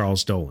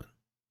Charles Dolan.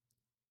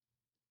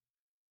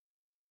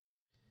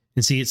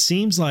 And see, it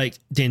seems like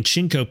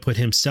Danchenko put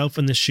himself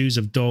in the shoes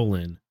of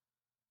Dolan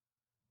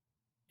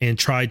and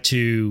tried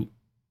to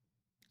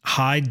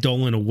hide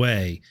Dolan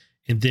away,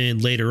 and then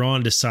later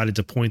on decided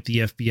to point the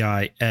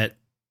FBI at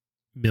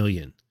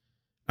Million.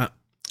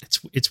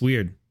 It's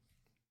weird.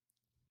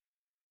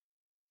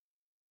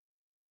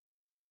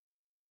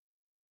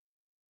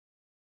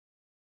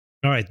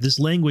 All right, this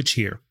language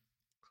here.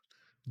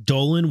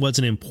 Dolan was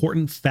an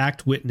important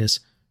fact witness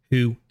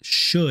who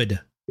should.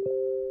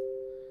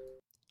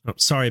 Oh,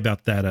 sorry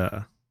about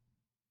that.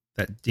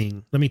 That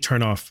ding. Let me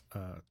turn off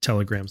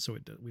Telegram so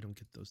we don't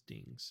get those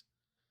dings.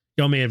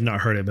 Y'all may have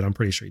not heard it, but I'm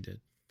pretty sure he did.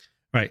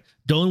 All right.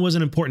 Dolan was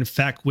an important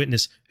fact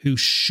witness who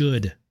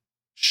should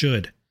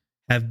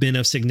have been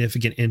of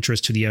significant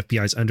interest to the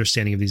FBI's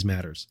understanding of these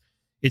matters.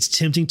 It's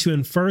tempting to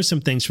infer some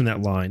things from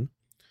that line.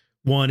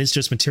 One, it's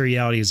just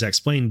materiality as I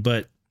explained,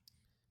 but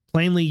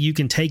plainly you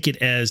can take it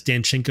as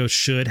Danchenko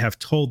should have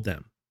told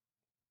them.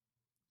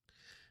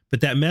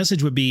 But that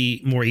message would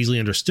be more easily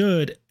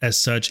understood as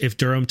such if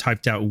Durham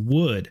typed out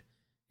would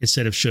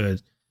instead of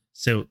should.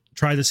 So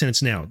try the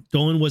sentence now.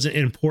 Dolan was an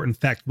important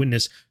fact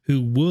witness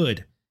who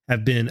would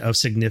have been of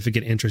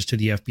significant interest to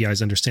the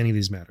FBI's understanding of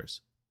these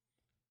matters.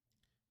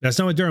 That's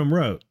not what Durham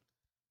wrote.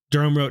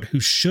 Durham wrote who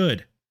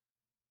should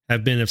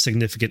have been of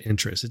significant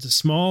interest. It's a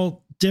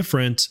small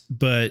difference,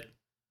 but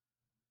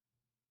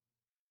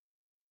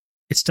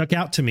it stuck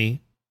out to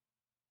me.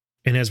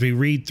 And as we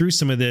read through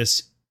some of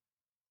this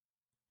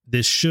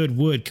should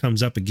would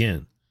comes up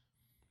again.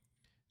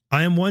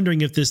 I am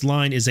wondering if this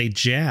line is a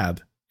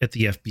jab at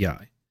the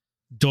FBI.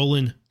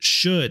 Dolan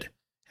should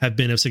have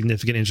been of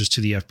significant interest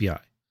to the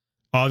FBI.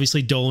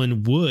 Obviously,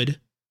 Dolan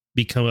would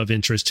become of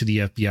interest to the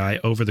FBI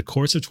over the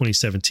course of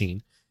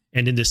 2017.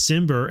 And in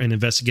December, an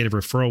investigative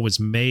referral was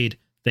made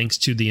thanks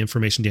to the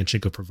information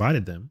Danchenko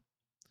provided them.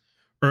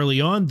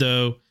 Early on,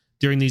 though,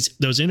 during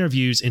those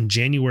interviews in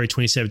January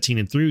 2017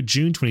 and through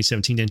June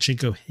 2017,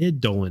 Danchenko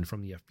hid Dolan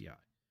from the FBI.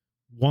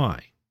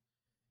 Why?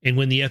 And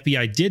when the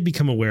FBI did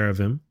become aware of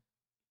him,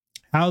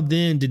 how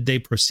then did they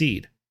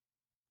proceed?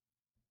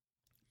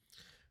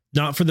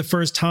 Not for the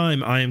first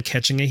time, I am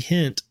catching a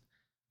hint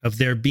of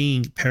there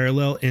being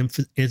parallel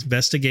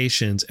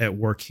investigations at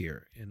work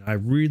here. And I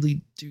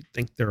really do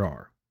think there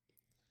are.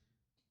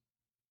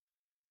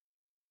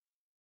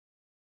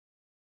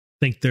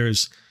 I think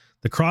there's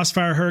the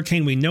Crossfire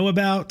Hurricane we know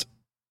about,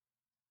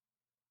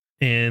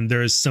 and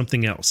there's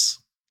something else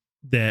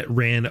that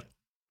ran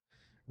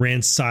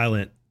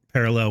silent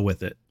parallel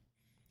with it.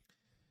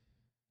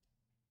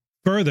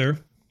 Further,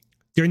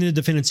 during the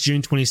defendant's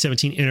June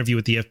 2017 interview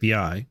with the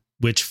FBI,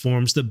 which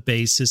forms the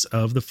basis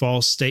of the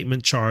false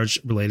statement charge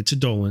related to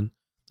Dolan,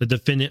 the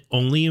defendant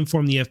only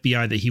informed the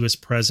FBI that he was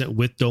present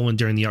with Dolan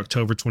during the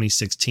October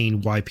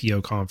 2016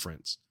 YPO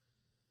conference.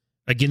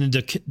 Again,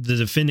 the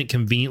defendant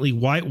conveniently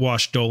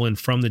whitewashed Dolan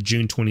from the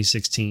June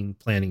 2016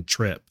 planning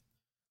trip.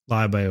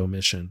 Lie by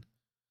omission.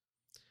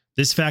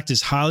 This fact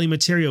is highly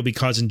material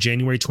because in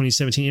January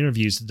 2017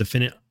 interviews, the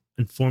defendant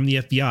informed the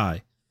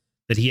FBI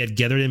that he had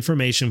gathered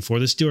information for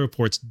the Steele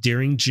reports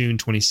during June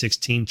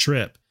 2016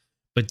 trip,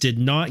 but did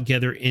not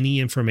gather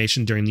any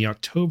information during the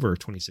October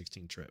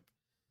 2016 trip.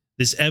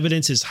 This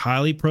evidence is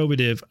highly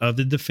probative of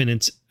the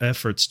defendant's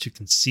efforts to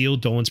conceal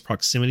Dolan's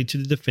proximity to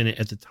the defendant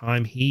at the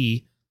time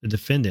he, the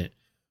defendant,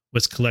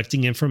 was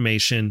collecting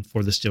information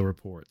for the Steele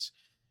reports.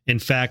 In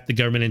fact, the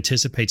government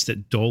anticipates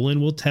that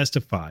Dolan will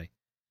testify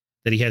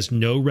that he has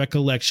no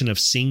recollection of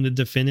seeing the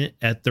defendant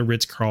at the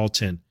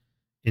Ritz-Carlton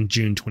in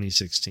June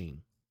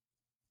 2016.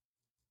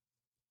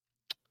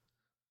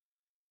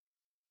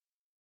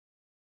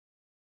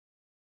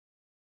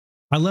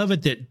 I love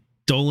it that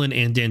Dolan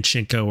and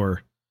Danchenko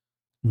are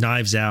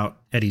knives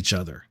out at each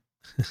other.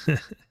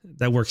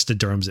 That works to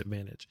Durham's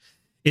advantage.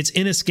 It's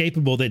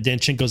inescapable that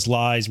Danchenko's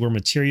lies were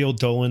material.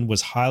 Dolan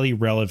was highly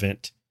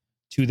relevant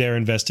to their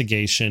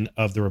investigation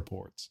of the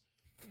reports.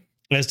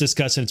 As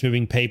discussed in its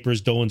moving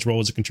papers, Dolan's role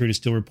as a contributor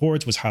to Steele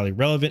reports was highly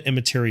relevant and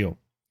material.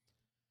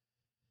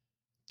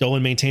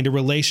 Dolan maintained a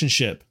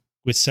relationship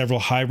with several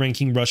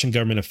high-ranking Russian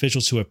government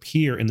officials who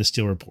appear in the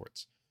Steele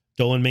reports.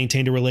 Dolan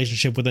maintained a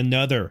relationship with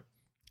another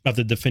of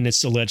the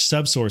defendant's alleged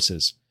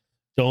subsources.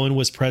 Dolan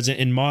was present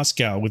in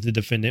Moscow with the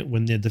defendant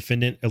when the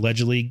defendant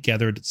allegedly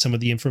gathered some of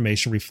the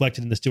information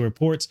reflected in the Steele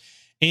reports,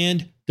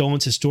 and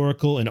Dolan's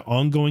historical and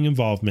ongoing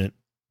involvement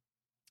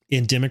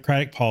in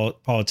democratic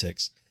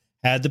politics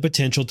had the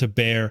potential to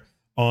bear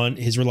on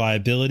his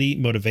reliability,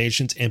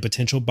 motivations, and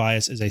potential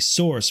bias as a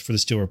source for the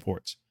Steele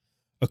reports.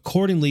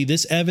 Accordingly,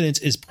 this evidence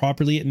is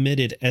properly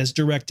admitted as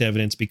direct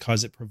evidence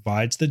because it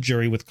provides the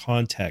jury with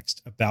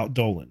context about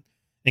Dolan,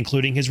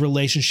 including his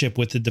relationship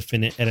with the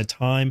defendant at a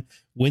time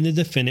when the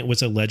defendant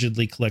was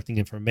allegedly collecting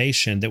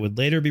information that would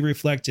later be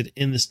reflected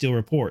in the Steele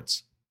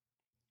reports.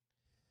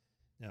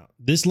 Now,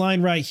 this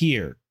line right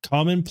here,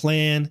 common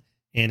plan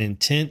and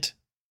intent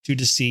to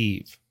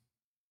deceive.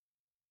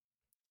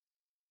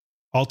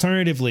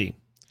 Alternatively,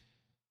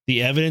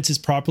 the evidence is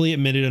properly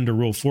admitted under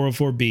Rule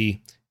 404B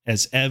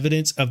as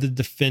evidence of the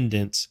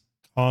defendant's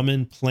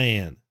common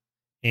plan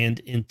and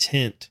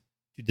intent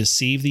to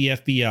deceive the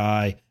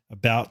FBI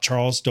about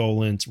Charles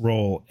Dolan's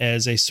role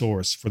as a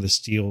source for the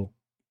Steele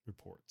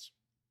reports.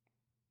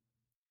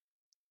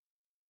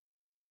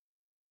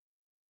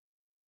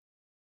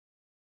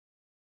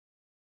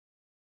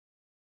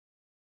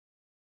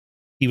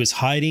 He was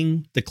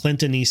hiding the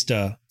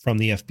Clintonista from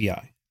the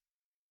FBI.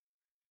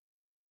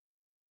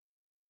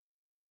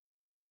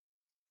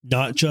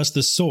 Not just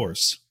the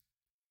source.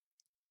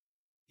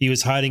 He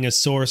was hiding a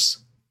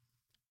source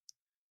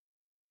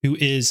who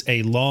is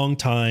a long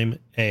time,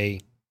 a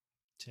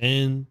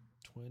 10,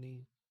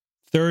 20,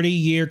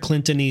 30-year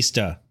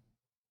Clintonista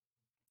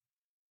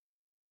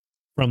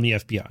from the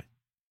FBI.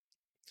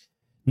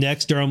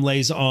 Next, Durham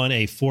lays on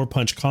a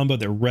four-punch combo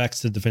that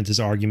wrecks the defense's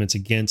arguments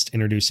against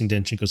introducing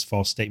Danchenko's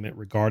false statement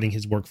regarding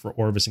his work for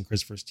Orbis and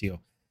Christopher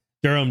Steele.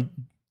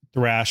 Durham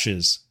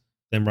thrashes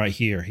them right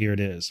here. Here it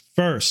is.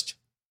 First,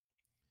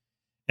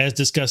 as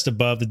discussed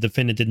above, the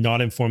defendant did not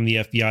inform the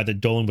FBI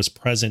that Dolan was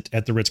present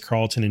at the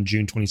Ritz-Carlton in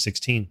June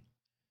 2016.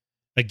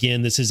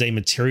 Again, this is a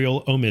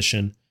material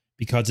omission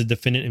because the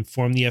defendant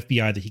informed the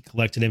FBI that he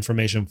collected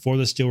information for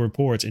the Steele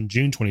reports in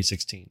June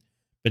 2016,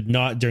 but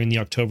not during the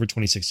October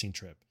 2016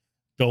 trip.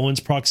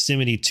 Dolan's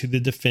proximity to the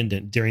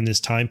defendant during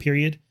this time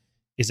period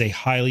is a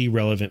highly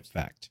relevant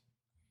fact.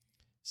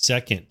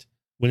 Second,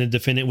 when the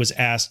defendant was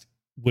asked,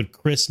 would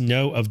Chris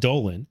know of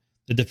Dolan,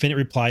 the defendant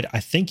replied, I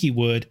think he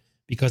would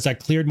because I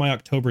cleared my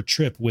October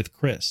trip with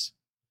Chris.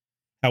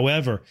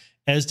 However,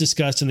 as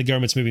discussed in the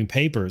government's moving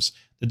papers,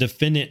 the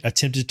defendant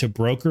attempted to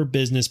broker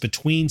business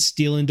between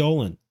Steele and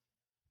Dolan,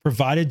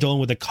 provided Dolan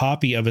with a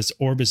copy of his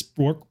Orbis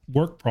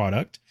work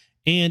product,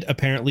 and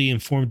apparently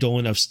informed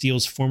Dolan of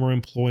Steele's former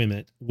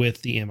employment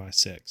with the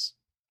MI6.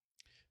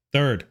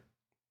 Third,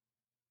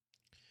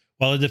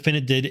 while the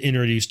defendant did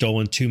introduce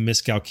Dolan to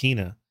Miss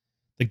Galkina,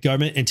 the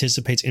government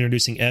anticipates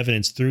introducing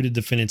evidence through the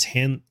defendant's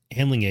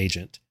handling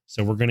agent.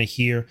 So we're going to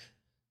hear,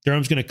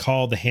 Durham's going to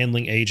call the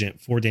handling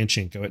agent for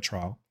Danchenko at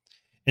trial,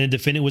 and the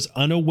defendant was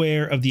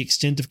unaware of the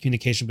extent of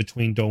communication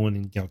between Dolan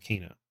and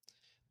Galkina.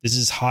 This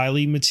is a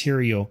highly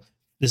material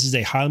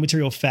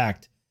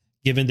fact,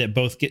 given that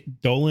both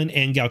Dolan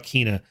and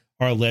Galkina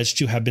are alleged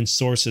to have been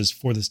sources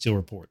for the Steele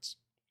reports.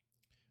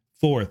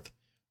 Fourth,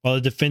 while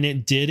the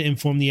defendant did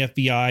inform the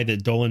FBI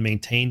that Dolan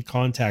maintained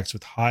contacts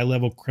with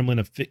high-level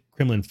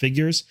Kremlin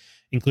figures,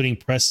 including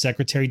Press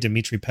Secretary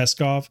Dmitry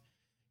Peskov,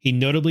 he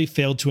notably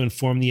failed to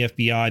inform the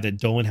FBI that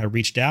Dolan had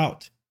reached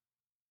out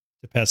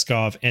to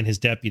Peskov and his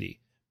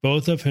deputy,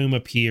 both of whom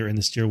appear in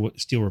the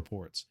Steele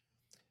reports,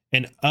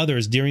 and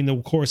others during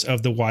the course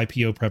of the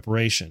YPO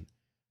preparation.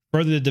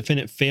 Further, the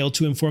defendant failed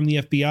to inform the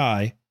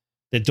FBI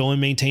that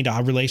Dolan maintained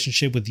a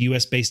relationship with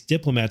U.S.-based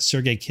diplomats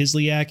Sergei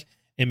Kislyak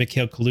and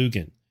Mikhail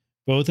Kalugin,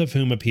 both of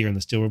whom appear in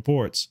the Steele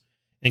reports.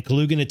 And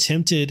Kalugin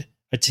attended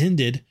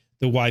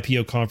the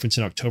YPO conference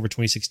in October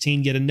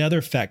 2016, yet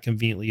another fact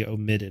conveniently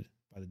omitted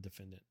by the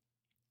defendant.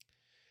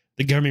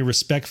 The government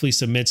respectfully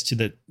submits to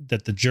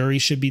that the jury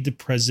should be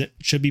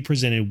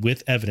presented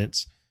with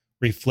evidence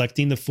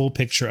reflecting the full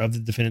picture of the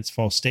defendant's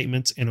false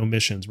statements and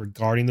omissions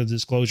regarding the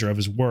disclosure of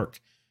his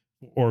work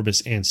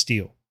Orbis and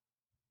Steele.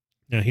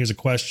 Now, here's a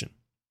question.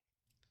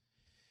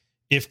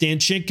 If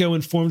Danchenko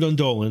informed on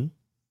Dolan,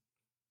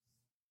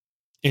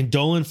 and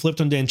Dolan flipped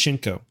on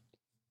Danchenko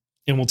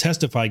and will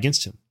testify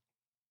against him,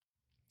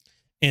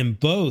 and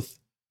both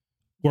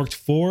worked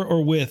for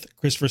or with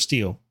Christopher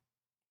Steele,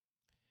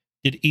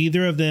 did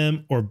either of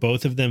them or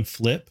both of them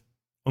flip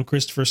on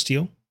Christopher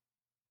Steele?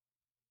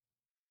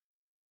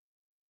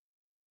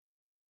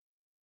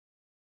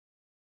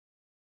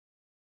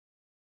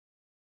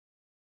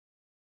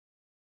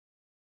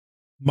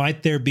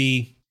 Might there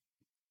be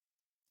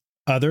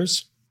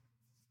others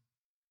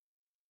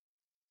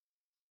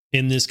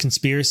in this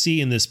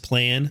conspiracy, in this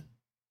plan,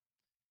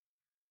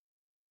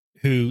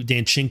 who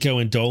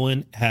Danchenko and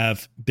Dolan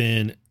have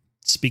been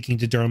speaking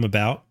to Durham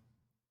about?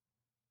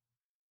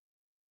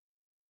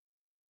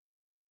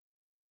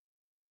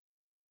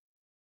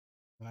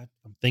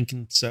 I'm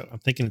thinking so. I'm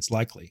thinking it's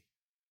likely.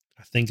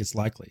 I think it's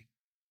likely.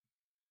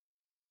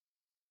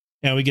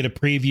 Now we get a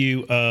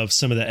preview of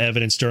some of the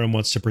evidence Durham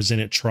wants to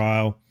present at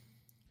trial.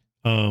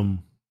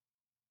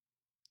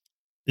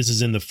 This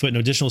is in the footnote.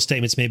 Additional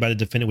statements made by the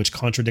defendant which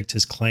contradict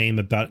his claim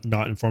about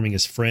not informing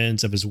his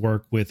friends of his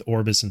work with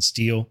Orbis and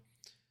Steele.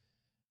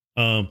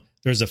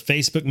 There's a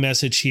Facebook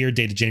message here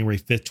dated January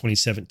 5th,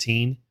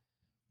 2017.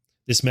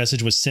 This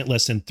message was sent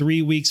less than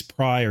 3 weeks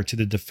prior to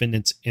the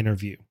defendant's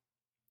interview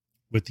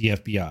with the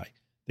FBI.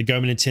 The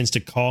government intends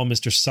to call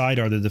Mr.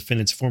 Sidar, the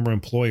defendant's former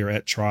employer,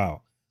 at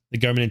trial. The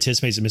government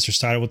anticipates that Mr.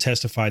 Sidar will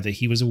testify that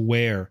he was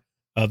aware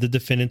of the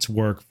defendant's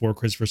work for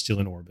Christopher Steele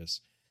and Orbis.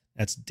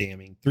 That's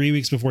damning. 3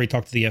 weeks before he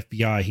talked to the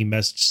FBI, he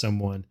messaged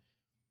someone.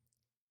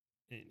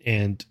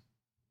 And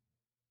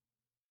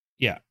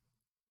yeah.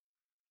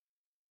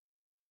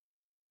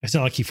 It's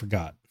not like he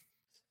forgot.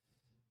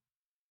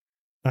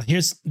 Now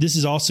this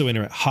is also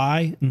interesting.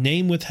 Hi,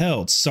 name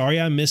withheld. Sorry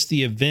I missed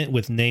the event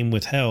with name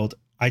withheld.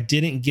 I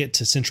didn't get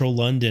to central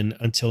London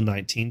until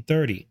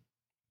 7:30.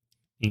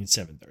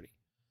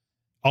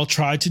 I'll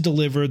try to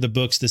deliver the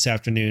books this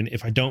afternoon.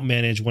 If I don't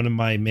manage, one of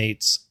my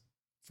mates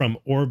from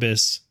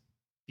Orbis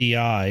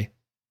BI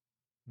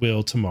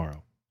will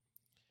tomorrow.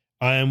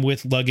 I am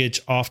with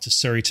luggage off to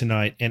Surrey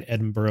tonight and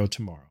Edinburgh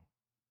tomorrow.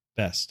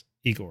 Best,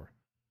 Igor.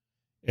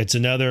 It's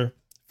another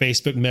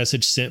Facebook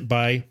message sent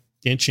by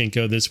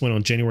Danchenko. This one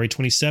on January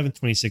 27th,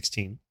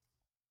 2016.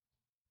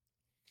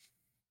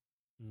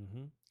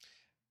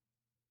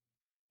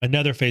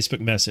 Another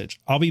Facebook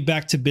message. I'll be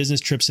back to business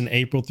trips in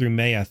April through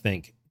May, I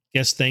think.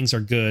 Guess things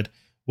are good.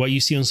 What you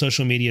see on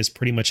social media is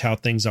pretty much how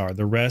things are.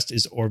 The rest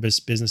is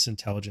Orbis business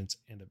intelligence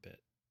and a bit.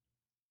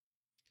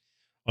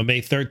 On May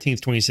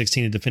 13th,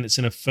 2016, the defendant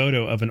sent a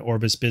photo of an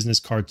Orbis business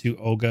card to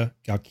Olga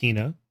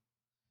Galkina.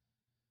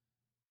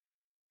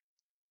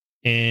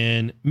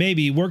 And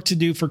maybe work to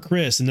do for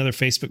Chris. Another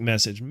Facebook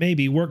message.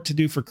 Maybe work to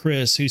do for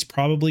Chris, who's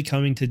probably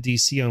coming to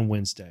DC on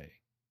Wednesday.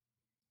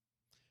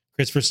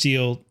 Christopher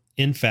Steele,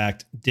 in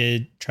fact,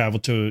 did travel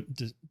to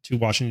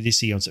Washington,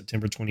 D.C. on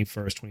September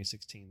 21st,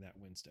 2016, that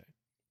Wednesday.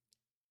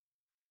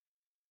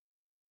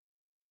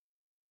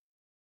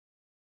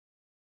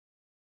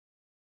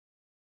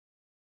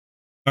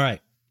 All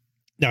right.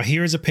 Now,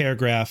 here's a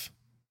paragraph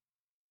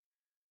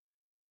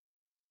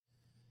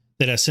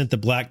that has sent the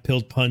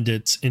black-pilled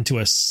pundits into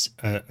a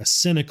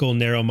cynical,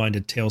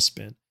 narrow-minded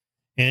tailspin.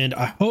 And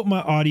I hope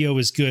my audio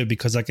is good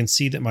because I can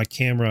see that my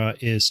camera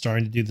is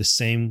starting to do the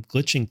same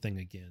glitching thing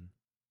again.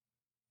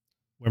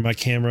 Where my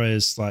camera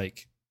is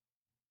like,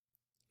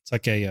 it's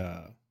like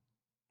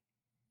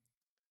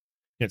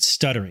it's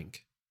stuttering.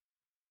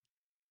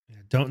 I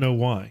don't know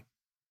why.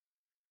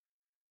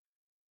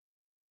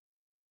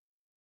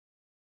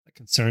 That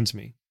concerns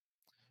me.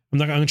 I'm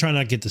going to try not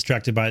to get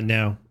distracted by it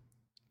now.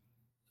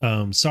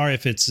 Sorry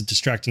if it's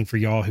distracting for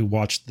y'all who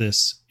watched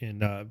this in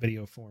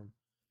video form.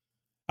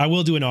 I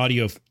will do an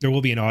audio. There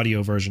will be an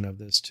audio version of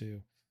this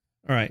too.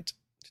 All right.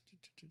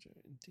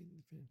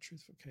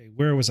 Okay,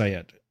 where was I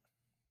at?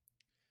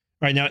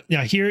 All right,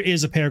 now here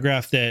is a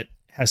paragraph that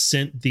has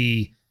sent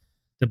the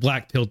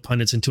black-pilled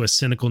pundits into a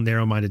cynical,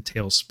 narrow-minded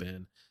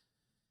tailspin.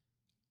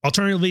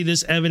 Alternatively,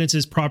 this evidence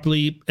is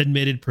properly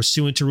admitted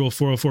pursuant to Rule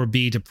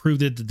 404B to prove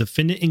that the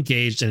defendant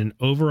engaged in an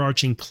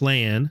overarching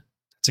plan,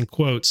 that's in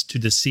quotes, to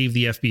deceive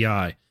the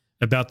FBI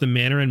about the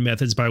manner and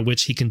methods by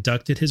which he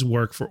conducted his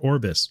work for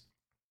Orbis.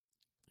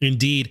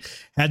 Indeed,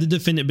 had the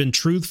defendant been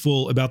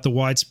truthful about the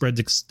widespread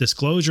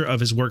disclosure of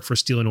his work for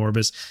Steele and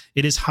Orbis,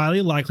 it is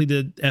highly likely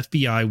the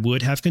FBI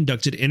would have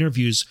conducted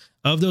interviews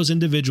of those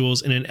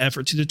individuals in an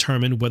effort to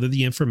determine whether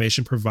the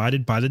information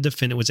provided by the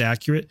defendant was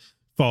accurate,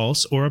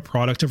 false, or a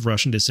product of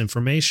Russian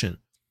disinformation.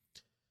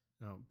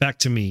 Now, back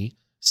to me.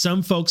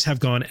 Some folks have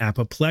gone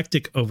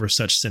apoplectic over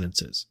such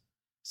sentences,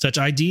 such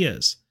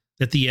ideas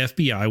that the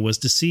FBI was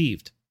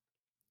deceived.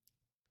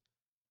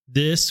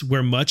 This is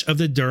where much of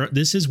the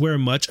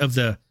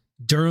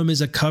Durham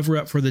is a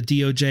cover-up for the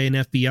DOJ and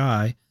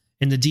FBI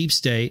and the deep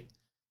state.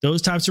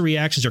 Those types of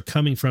reactions are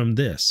coming from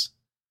this.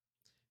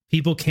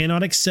 People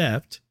cannot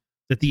accept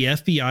that the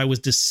FBI was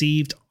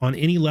deceived on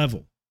any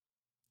level.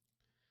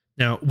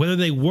 Now, whether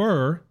they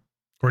were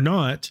or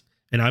not,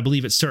 and I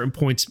believe at certain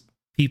points,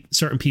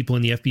 certain people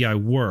in the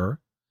FBI were,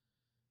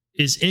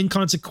 is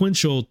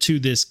inconsequential to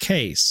this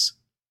case.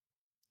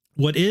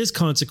 What is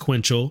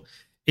consequential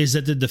is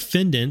that the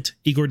defendant,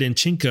 Igor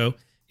Danchenko,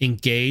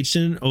 engaged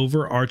in an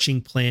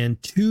overarching plan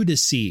to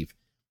deceive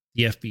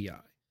the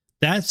FBI.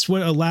 That's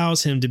what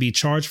allows him to be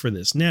charged for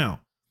this.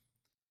 Now,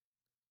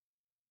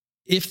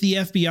 if the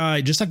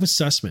FBI, just like with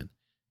Sussman,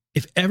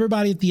 if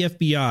everybody at the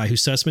FBI who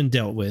Sussman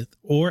dealt with,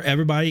 or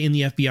everybody in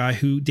the FBI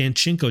who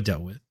Danchenko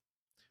dealt with,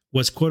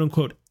 was quote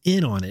unquote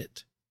in on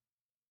it,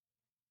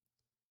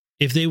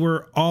 if they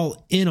were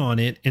all in on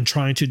it and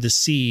trying to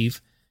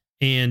deceive,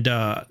 and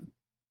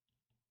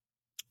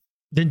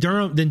then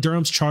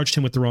Durham's charged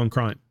him with the wrong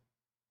crime.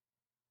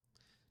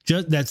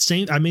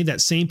 I made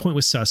that same point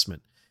with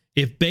Sussman.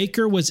 If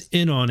Baker was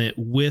in on it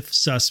with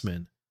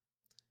Sussman,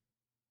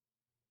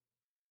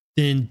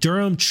 then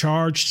Durham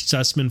charged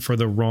Sussman for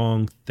the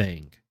wrong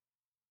thing.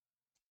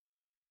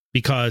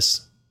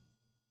 Because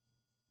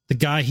the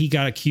guy he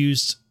got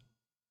accused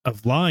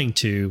of lying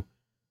to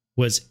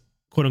was,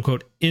 quote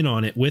unquote, in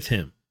on it with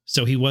him.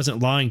 So he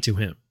wasn't lying to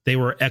him. They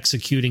were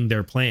executing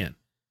their plan.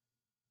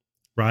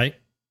 Right?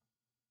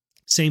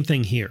 Same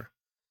thing here.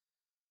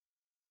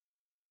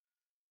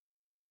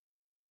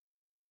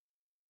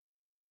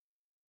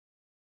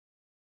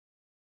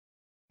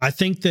 I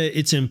think that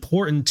it's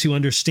important to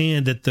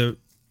understand that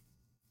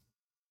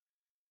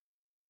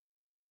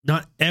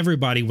not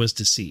everybody was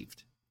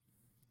deceived,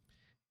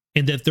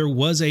 and that there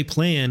was a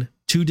plan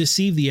to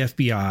deceive the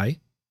FBI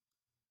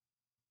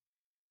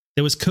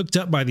that was cooked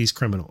up by these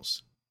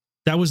criminals.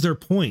 That was their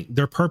point.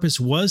 Their purpose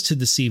was to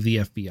deceive the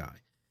FBI.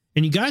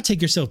 And you got to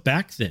take yourself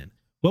back then.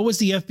 What had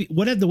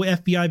the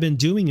FBI been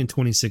doing in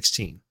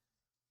 2016?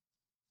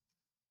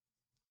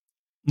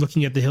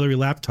 Looking at the Hillary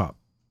laptop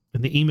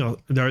and the email,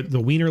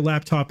 the Wiener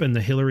laptop and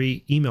the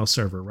Hillary email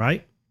server,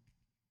 right?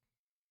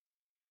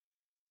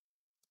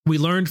 We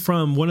learned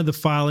from one of the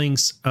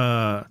filings,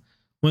 one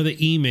of the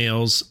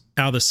emails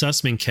out of the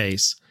Sussman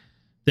case,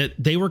 that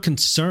they were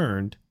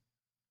concerned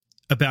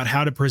about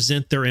how to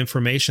present their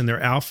information, their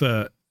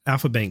Alpha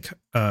Bank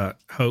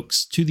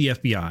hoax, to the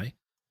FBI,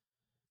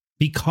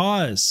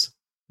 because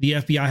the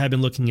FBI had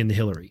been looking into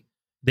Hillary.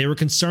 They were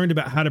concerned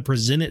about how to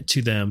present it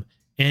to them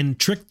and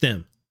trick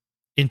them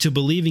into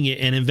believing it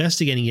and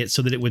investigating it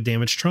so that it would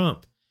damage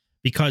Trump,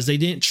 because they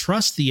didn't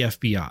trust the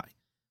FBI.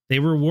 They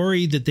were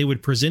worried that they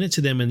would present it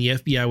to them and the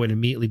FBI would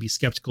immediately be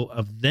skeptical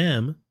of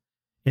them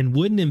and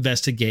wouldn't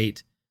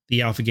investigate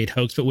the AlphaGate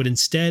hoax, but would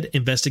instead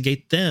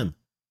investigate them.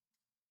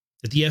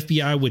 That the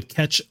FBI would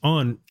catch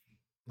on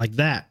like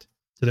that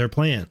to their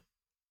plan.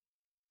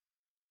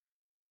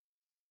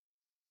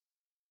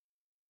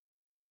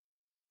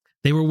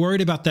 They were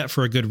worried about that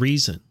for a good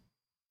reason.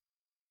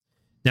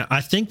 Now,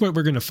 I think what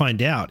we're going to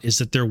find out is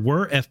that there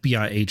were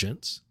FBI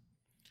agents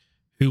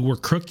who were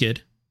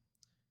crooked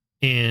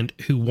and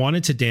who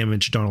wanted to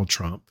damage Donald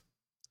Trump,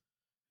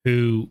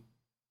 who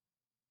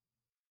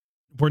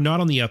were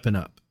not on the up and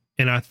up.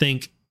 And I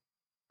think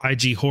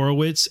IG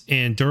Horowitz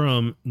and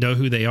Durham know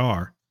who they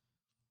are.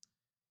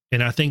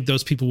 And I think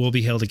those people will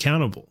be held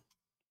accountable.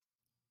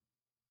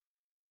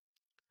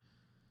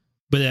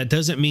 But that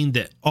doesn't mean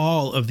that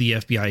all of the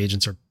FBI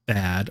agents are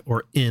bad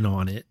or in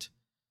on it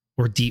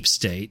or deep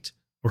state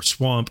or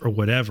swamp or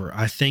whatever.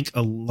 I think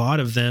a lot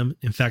of them,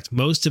 in fact,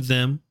 most of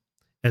them,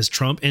 as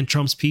Trump and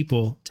Trump's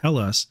people tell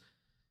us,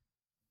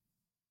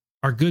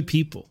 are good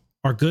people,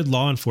 are good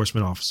law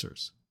enforcement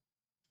officers.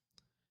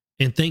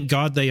 And thank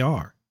God they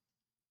are.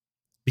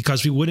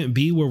 Because we wouldn't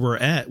be where we're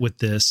at with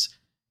this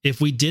if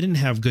we didn't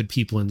have good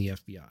people in the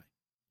FBI,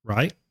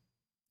 right?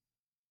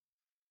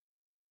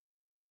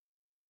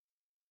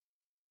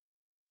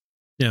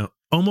 Now,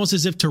 almost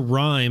as if to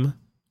rhyme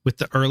with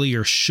the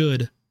earlier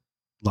should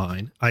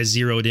line I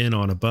zeroed in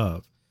on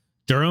above,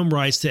 Durham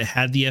writes that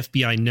had the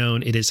FBI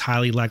known, it is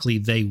highly likely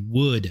they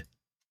would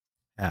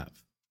have.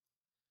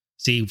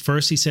 See,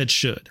 first he said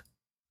should.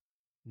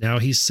 Now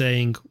he's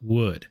saying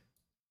would.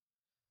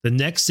 The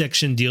next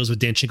section deals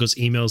with Danchenko's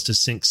emails to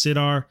Cenk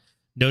Sidar.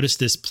 Notice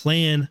this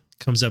plan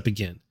comes up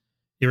again.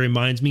 It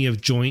reminds me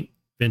of joint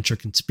venture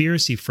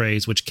conspiracy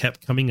phrase, which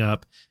kept coming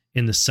up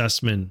in the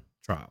Sussman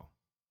trial.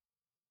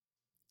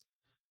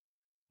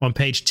 On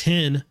page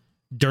 10,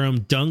 Durham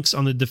dunks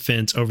on the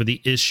defense over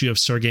the issue of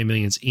Sergey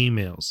Million's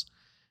emails.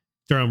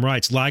 Durham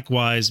writes,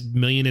 likewise,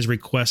 Million is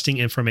requesting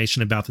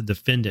information about the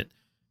defendant.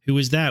 Who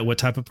is that? What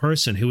type of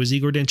person? Who is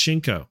Igor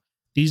Danchenko?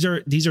 These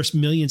are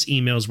Million's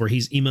emails where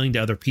he's emailing to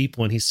other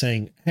people and he's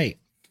saying, hey,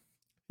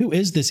 who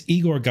is this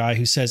Igor guy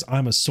who says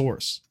I'm a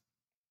source?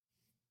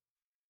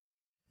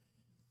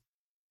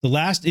 The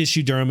last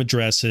issue Durham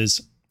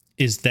addresses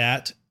is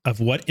that of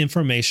what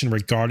information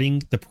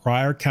regarding the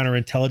prior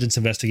counterintelligence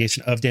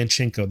investigation of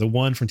Danchenko, the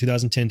one from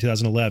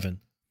 2010-2011,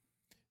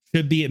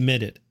 should be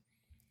admitted.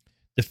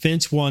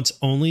 Defense wants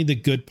only the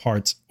good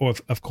parts,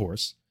 of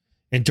course,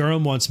 and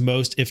Durham wants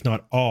most, if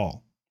not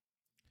all.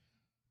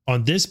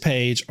 On this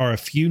page are a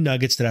few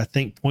nuggets that I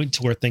think point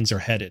to where things are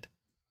headed.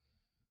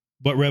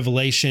 What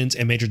revelations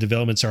and major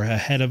developments are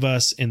ahead of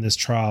us in this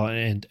trial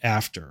and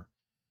after.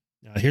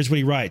 Now, here's what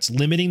he writes.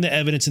 Limiting the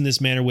evidence in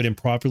this manner would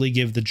improperly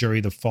give the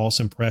jury the false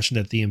impression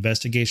that the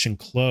investigation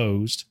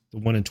closed, the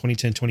one in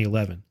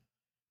 2010-2011,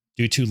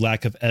 due to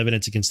lack of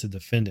evidence against the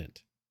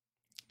defendant.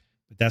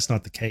 But that's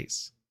not the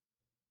case.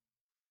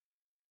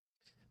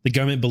 The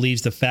government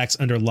believes the facts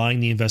underlying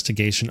the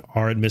investigation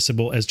are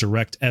admissible as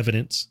direct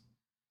evidence,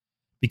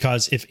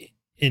 because if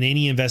in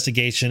any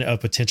investigation of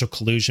potential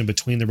collusion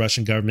between the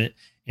Russian government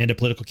and a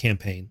political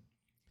campaign,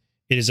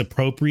 it is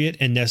appropriate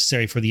and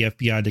necessary for the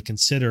FBI to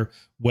consider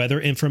whether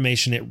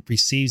information it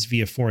receives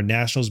via foreign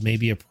nationals may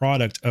be a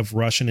product of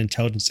Russian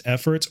intelligence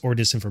efforts or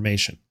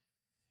disinformation.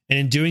 And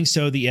in doing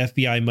so, the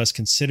FBI must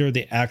consider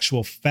the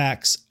actual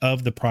facts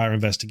of the prior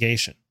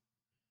investigation.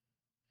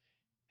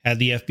 Had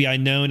the FBI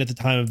known at the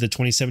time of the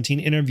 2017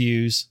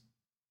 interviews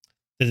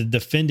that the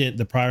defendant,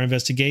 the prior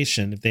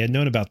investigation, if they had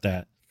known about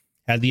that,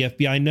 had the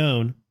FBI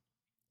known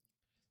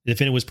the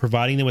defendant was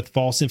providing them with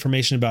false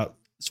information about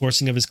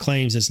sourcing of his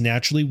claims, this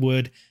naturally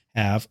would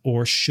have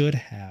or should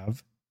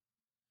have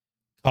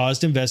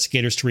caused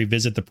investigators to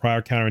revisit the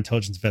prior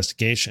counterintelligence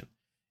investigation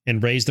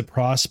and raise the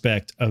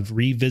prospect of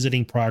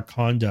revisiting prior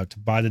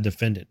conduct by the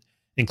defendant,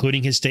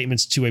 including his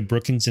statements to a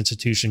Brookings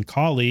Institution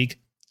colleague,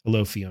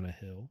 hello Fiona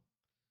Hill,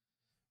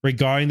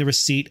 regarding the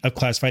receipt of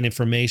classified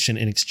information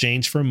in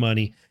exchange for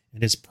money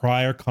and his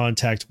prior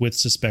contact with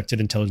suspected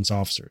intelligence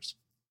officers.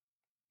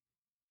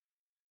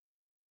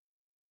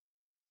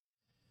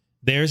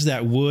 There's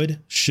that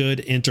would,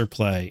 should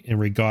interplay in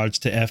regards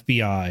to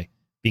FBI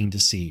being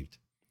deceived.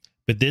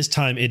 But this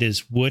time it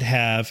is would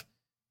have,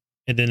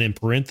 and then in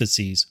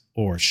parentheses,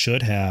 or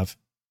should have.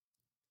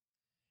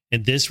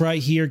 And this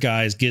right here,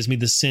 guys, gives me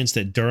the sense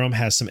that Durham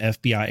has some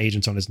FBI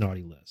agents on his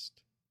naughty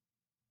list.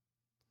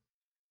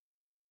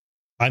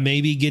 I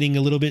may be getting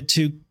a little bit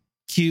too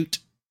cute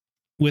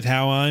with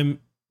how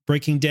I'm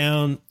breaking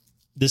down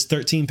this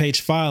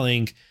 13-page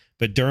filing,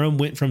 but Durham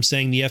went from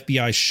saying the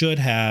FBI should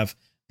have,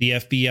 the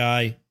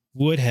FBI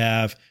would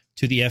have,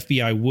 to the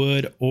FBI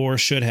would or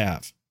should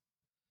have.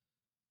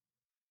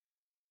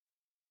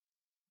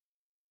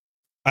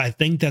 I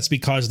think that's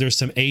because there's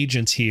some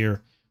agents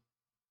here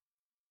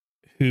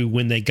who,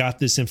 when they got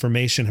this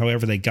information,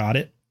 however they got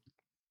it,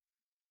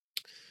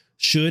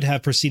 should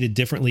have proceeded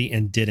differently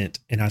and didn't.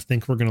 And I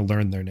think we're going to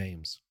learn their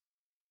names.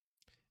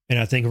 And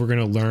I think we're going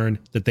to learn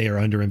that they are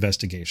under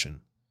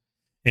investigation.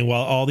 And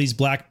while all these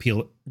black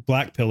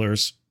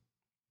pillars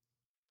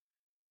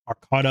are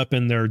caught up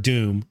in their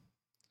doom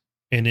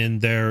and in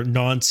their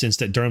nonsense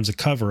that Durham's a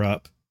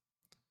cover-up,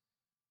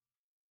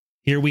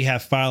 here we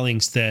have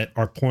filings that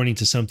are pointing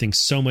to something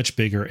so much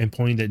bigger and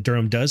pointing that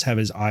Durham does have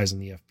his eyes on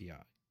the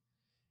FBI.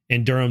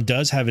 And Durham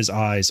does have his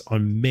eyes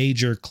on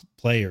major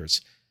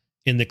players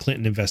in the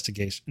Clinton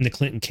investigation, in the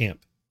Clinton camp,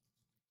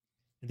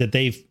 that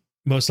they've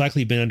most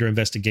likely been under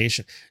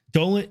investigation.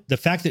 Dolan, the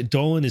fact that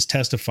Dolan is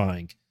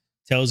testifying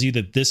tells you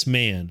that this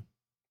man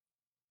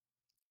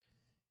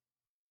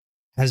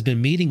has been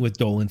meeting with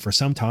Dolan for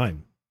some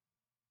time.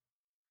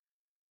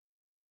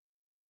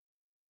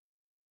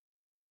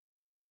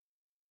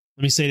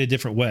 Let me say it a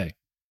different way.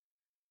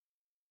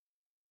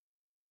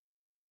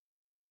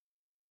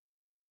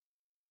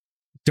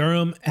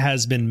 Durham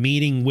has been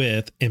meeting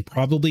with and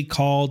probably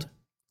called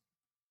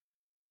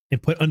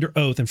and put under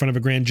oath in front of a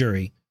grand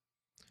jury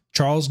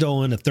Charles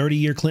Dolan, a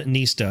 30-year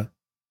Clintonista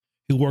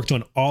who worked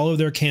on all of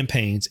their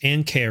campaigns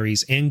and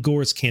Kerry's and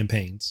Gore's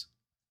campaigns.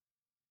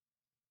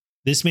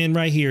 This man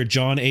right here,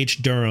 John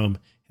H. Durham,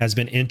 has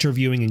been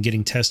interviewing and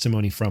getting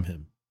testimony from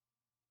him.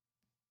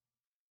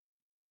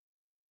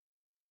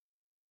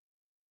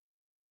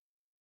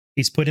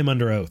 He's put him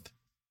under oath.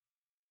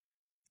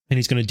 And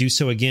he's going to do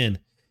so again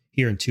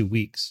here in 2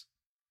 weeks.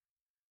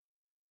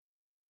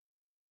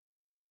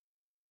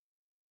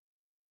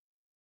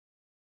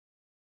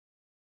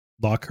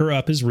 Lock her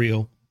up is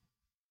real.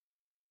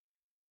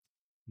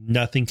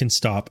 Nothing can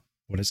stop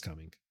what is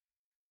coming.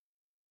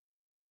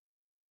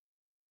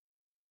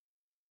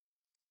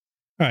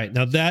 All right,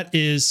 now that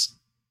is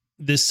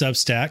this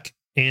Substack.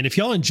 And if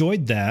y'all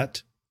enjoyed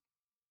that,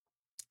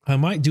 I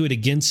might do it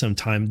again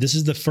sometime. This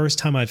is the first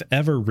time I've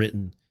ever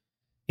written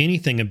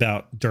anything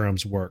about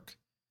Durham's work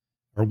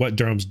or what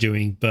Durham's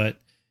doing. But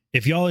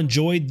if y'all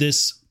enjoyed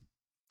this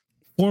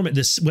format,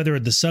 this, whether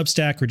the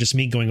Substack or just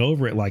me going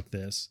over it like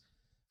this,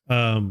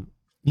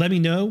 let me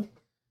know,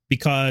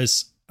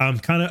 because I'm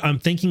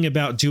thinking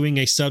about doing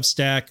a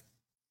Substack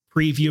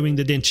previewing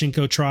the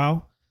Danchenko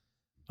trial.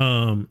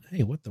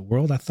 Hey, what the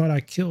world? I thought I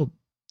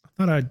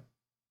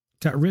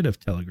got rid of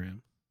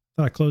Telegram.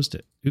 I thought I closed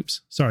it.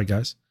 Oops. Sorry,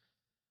 guys.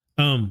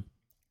 Yeah,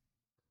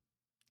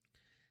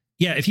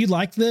 if you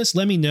like this,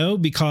 let me know,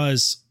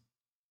 because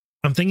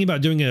I'm thinking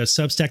about doing a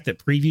Substack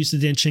that previews the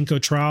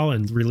Danchenko trial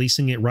and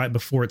releasing it right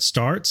before it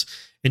starts,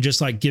 and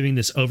just like giving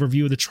this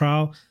overview of the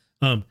trial.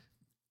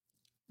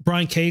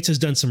 Brian Cates has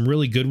done some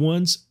really good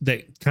ones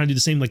that kind of do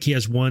the same. Like he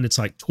has one, it's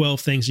like 12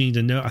 things you need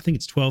to know. I think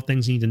it's 12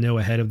 things you need to know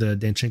ahead of the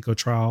Danchenko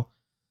trial.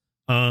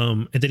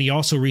 And then he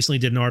also recently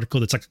did an article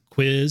that's like a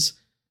quiz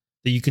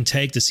that you can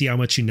take to see how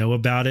much you know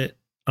about it.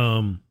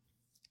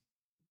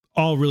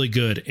 All really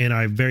good. And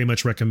I very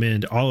much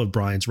recommend all of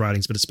Brian's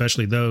writings, but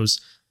especially those.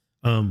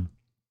 But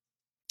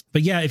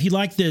yeah, if you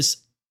like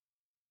this,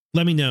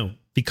 let me know,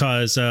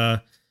 because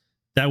that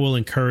will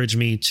encourage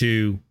me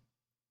to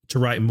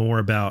write more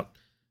about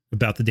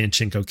the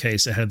Danchenko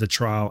case ahead of the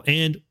trial.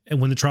 And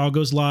when the trial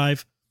goes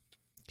live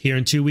here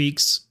in 2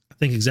 weeks, I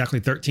think exactly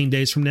 13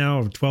 days from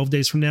now or 12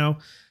 days from now,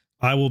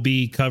 I will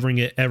be covering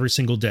it every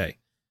single day.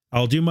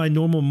 I'll do my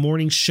normal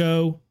morning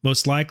show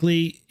most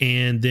likely,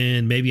 and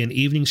then maybe an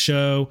evening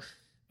show.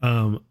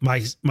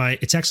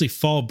 It's actually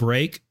fall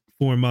break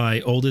for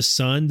my oldest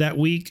son that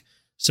week,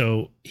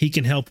 so he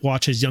can help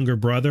watch his younger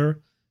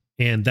brother,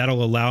 and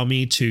that'll allow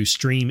me to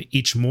stream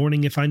each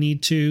morning if I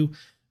need to.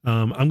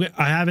 I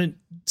haven't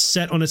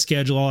set on a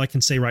schedule. All I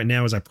can say right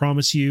now is I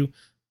promise you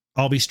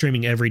I'll be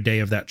streaming every day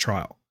of that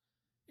trial,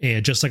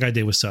 and just like I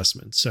did with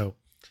Sussman. So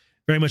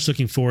very much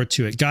looking forward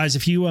to it, guys.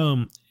 If you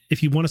want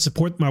to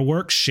support my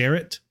work, share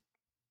it.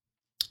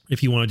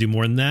 If you want to do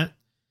more than that,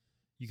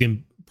 you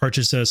can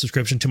purchase a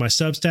subscription to my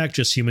Substack,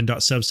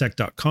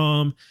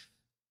 justhuman.substack.com.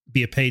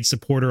 Be a paid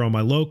supporter on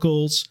my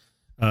locals,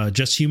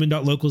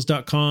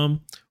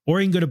 justhuman.locals.com,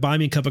 or you can go to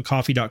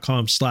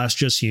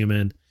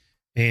buymeacupofcoffee.com/justhuman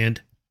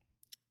and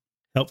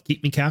help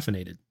keep me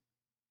caffeinated.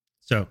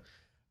 So,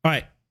 all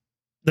right.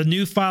 The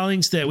new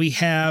filings that we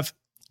have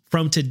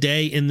from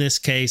today in this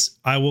case,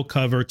 I will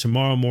cover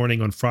tomorrow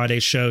morning on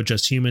Friday's show,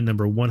 Just Human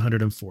number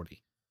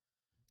 140.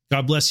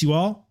 God bless you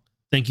all.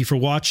 Thank you for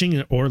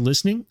watching or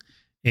listening,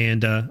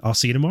 and I'll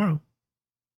see you tomorrow.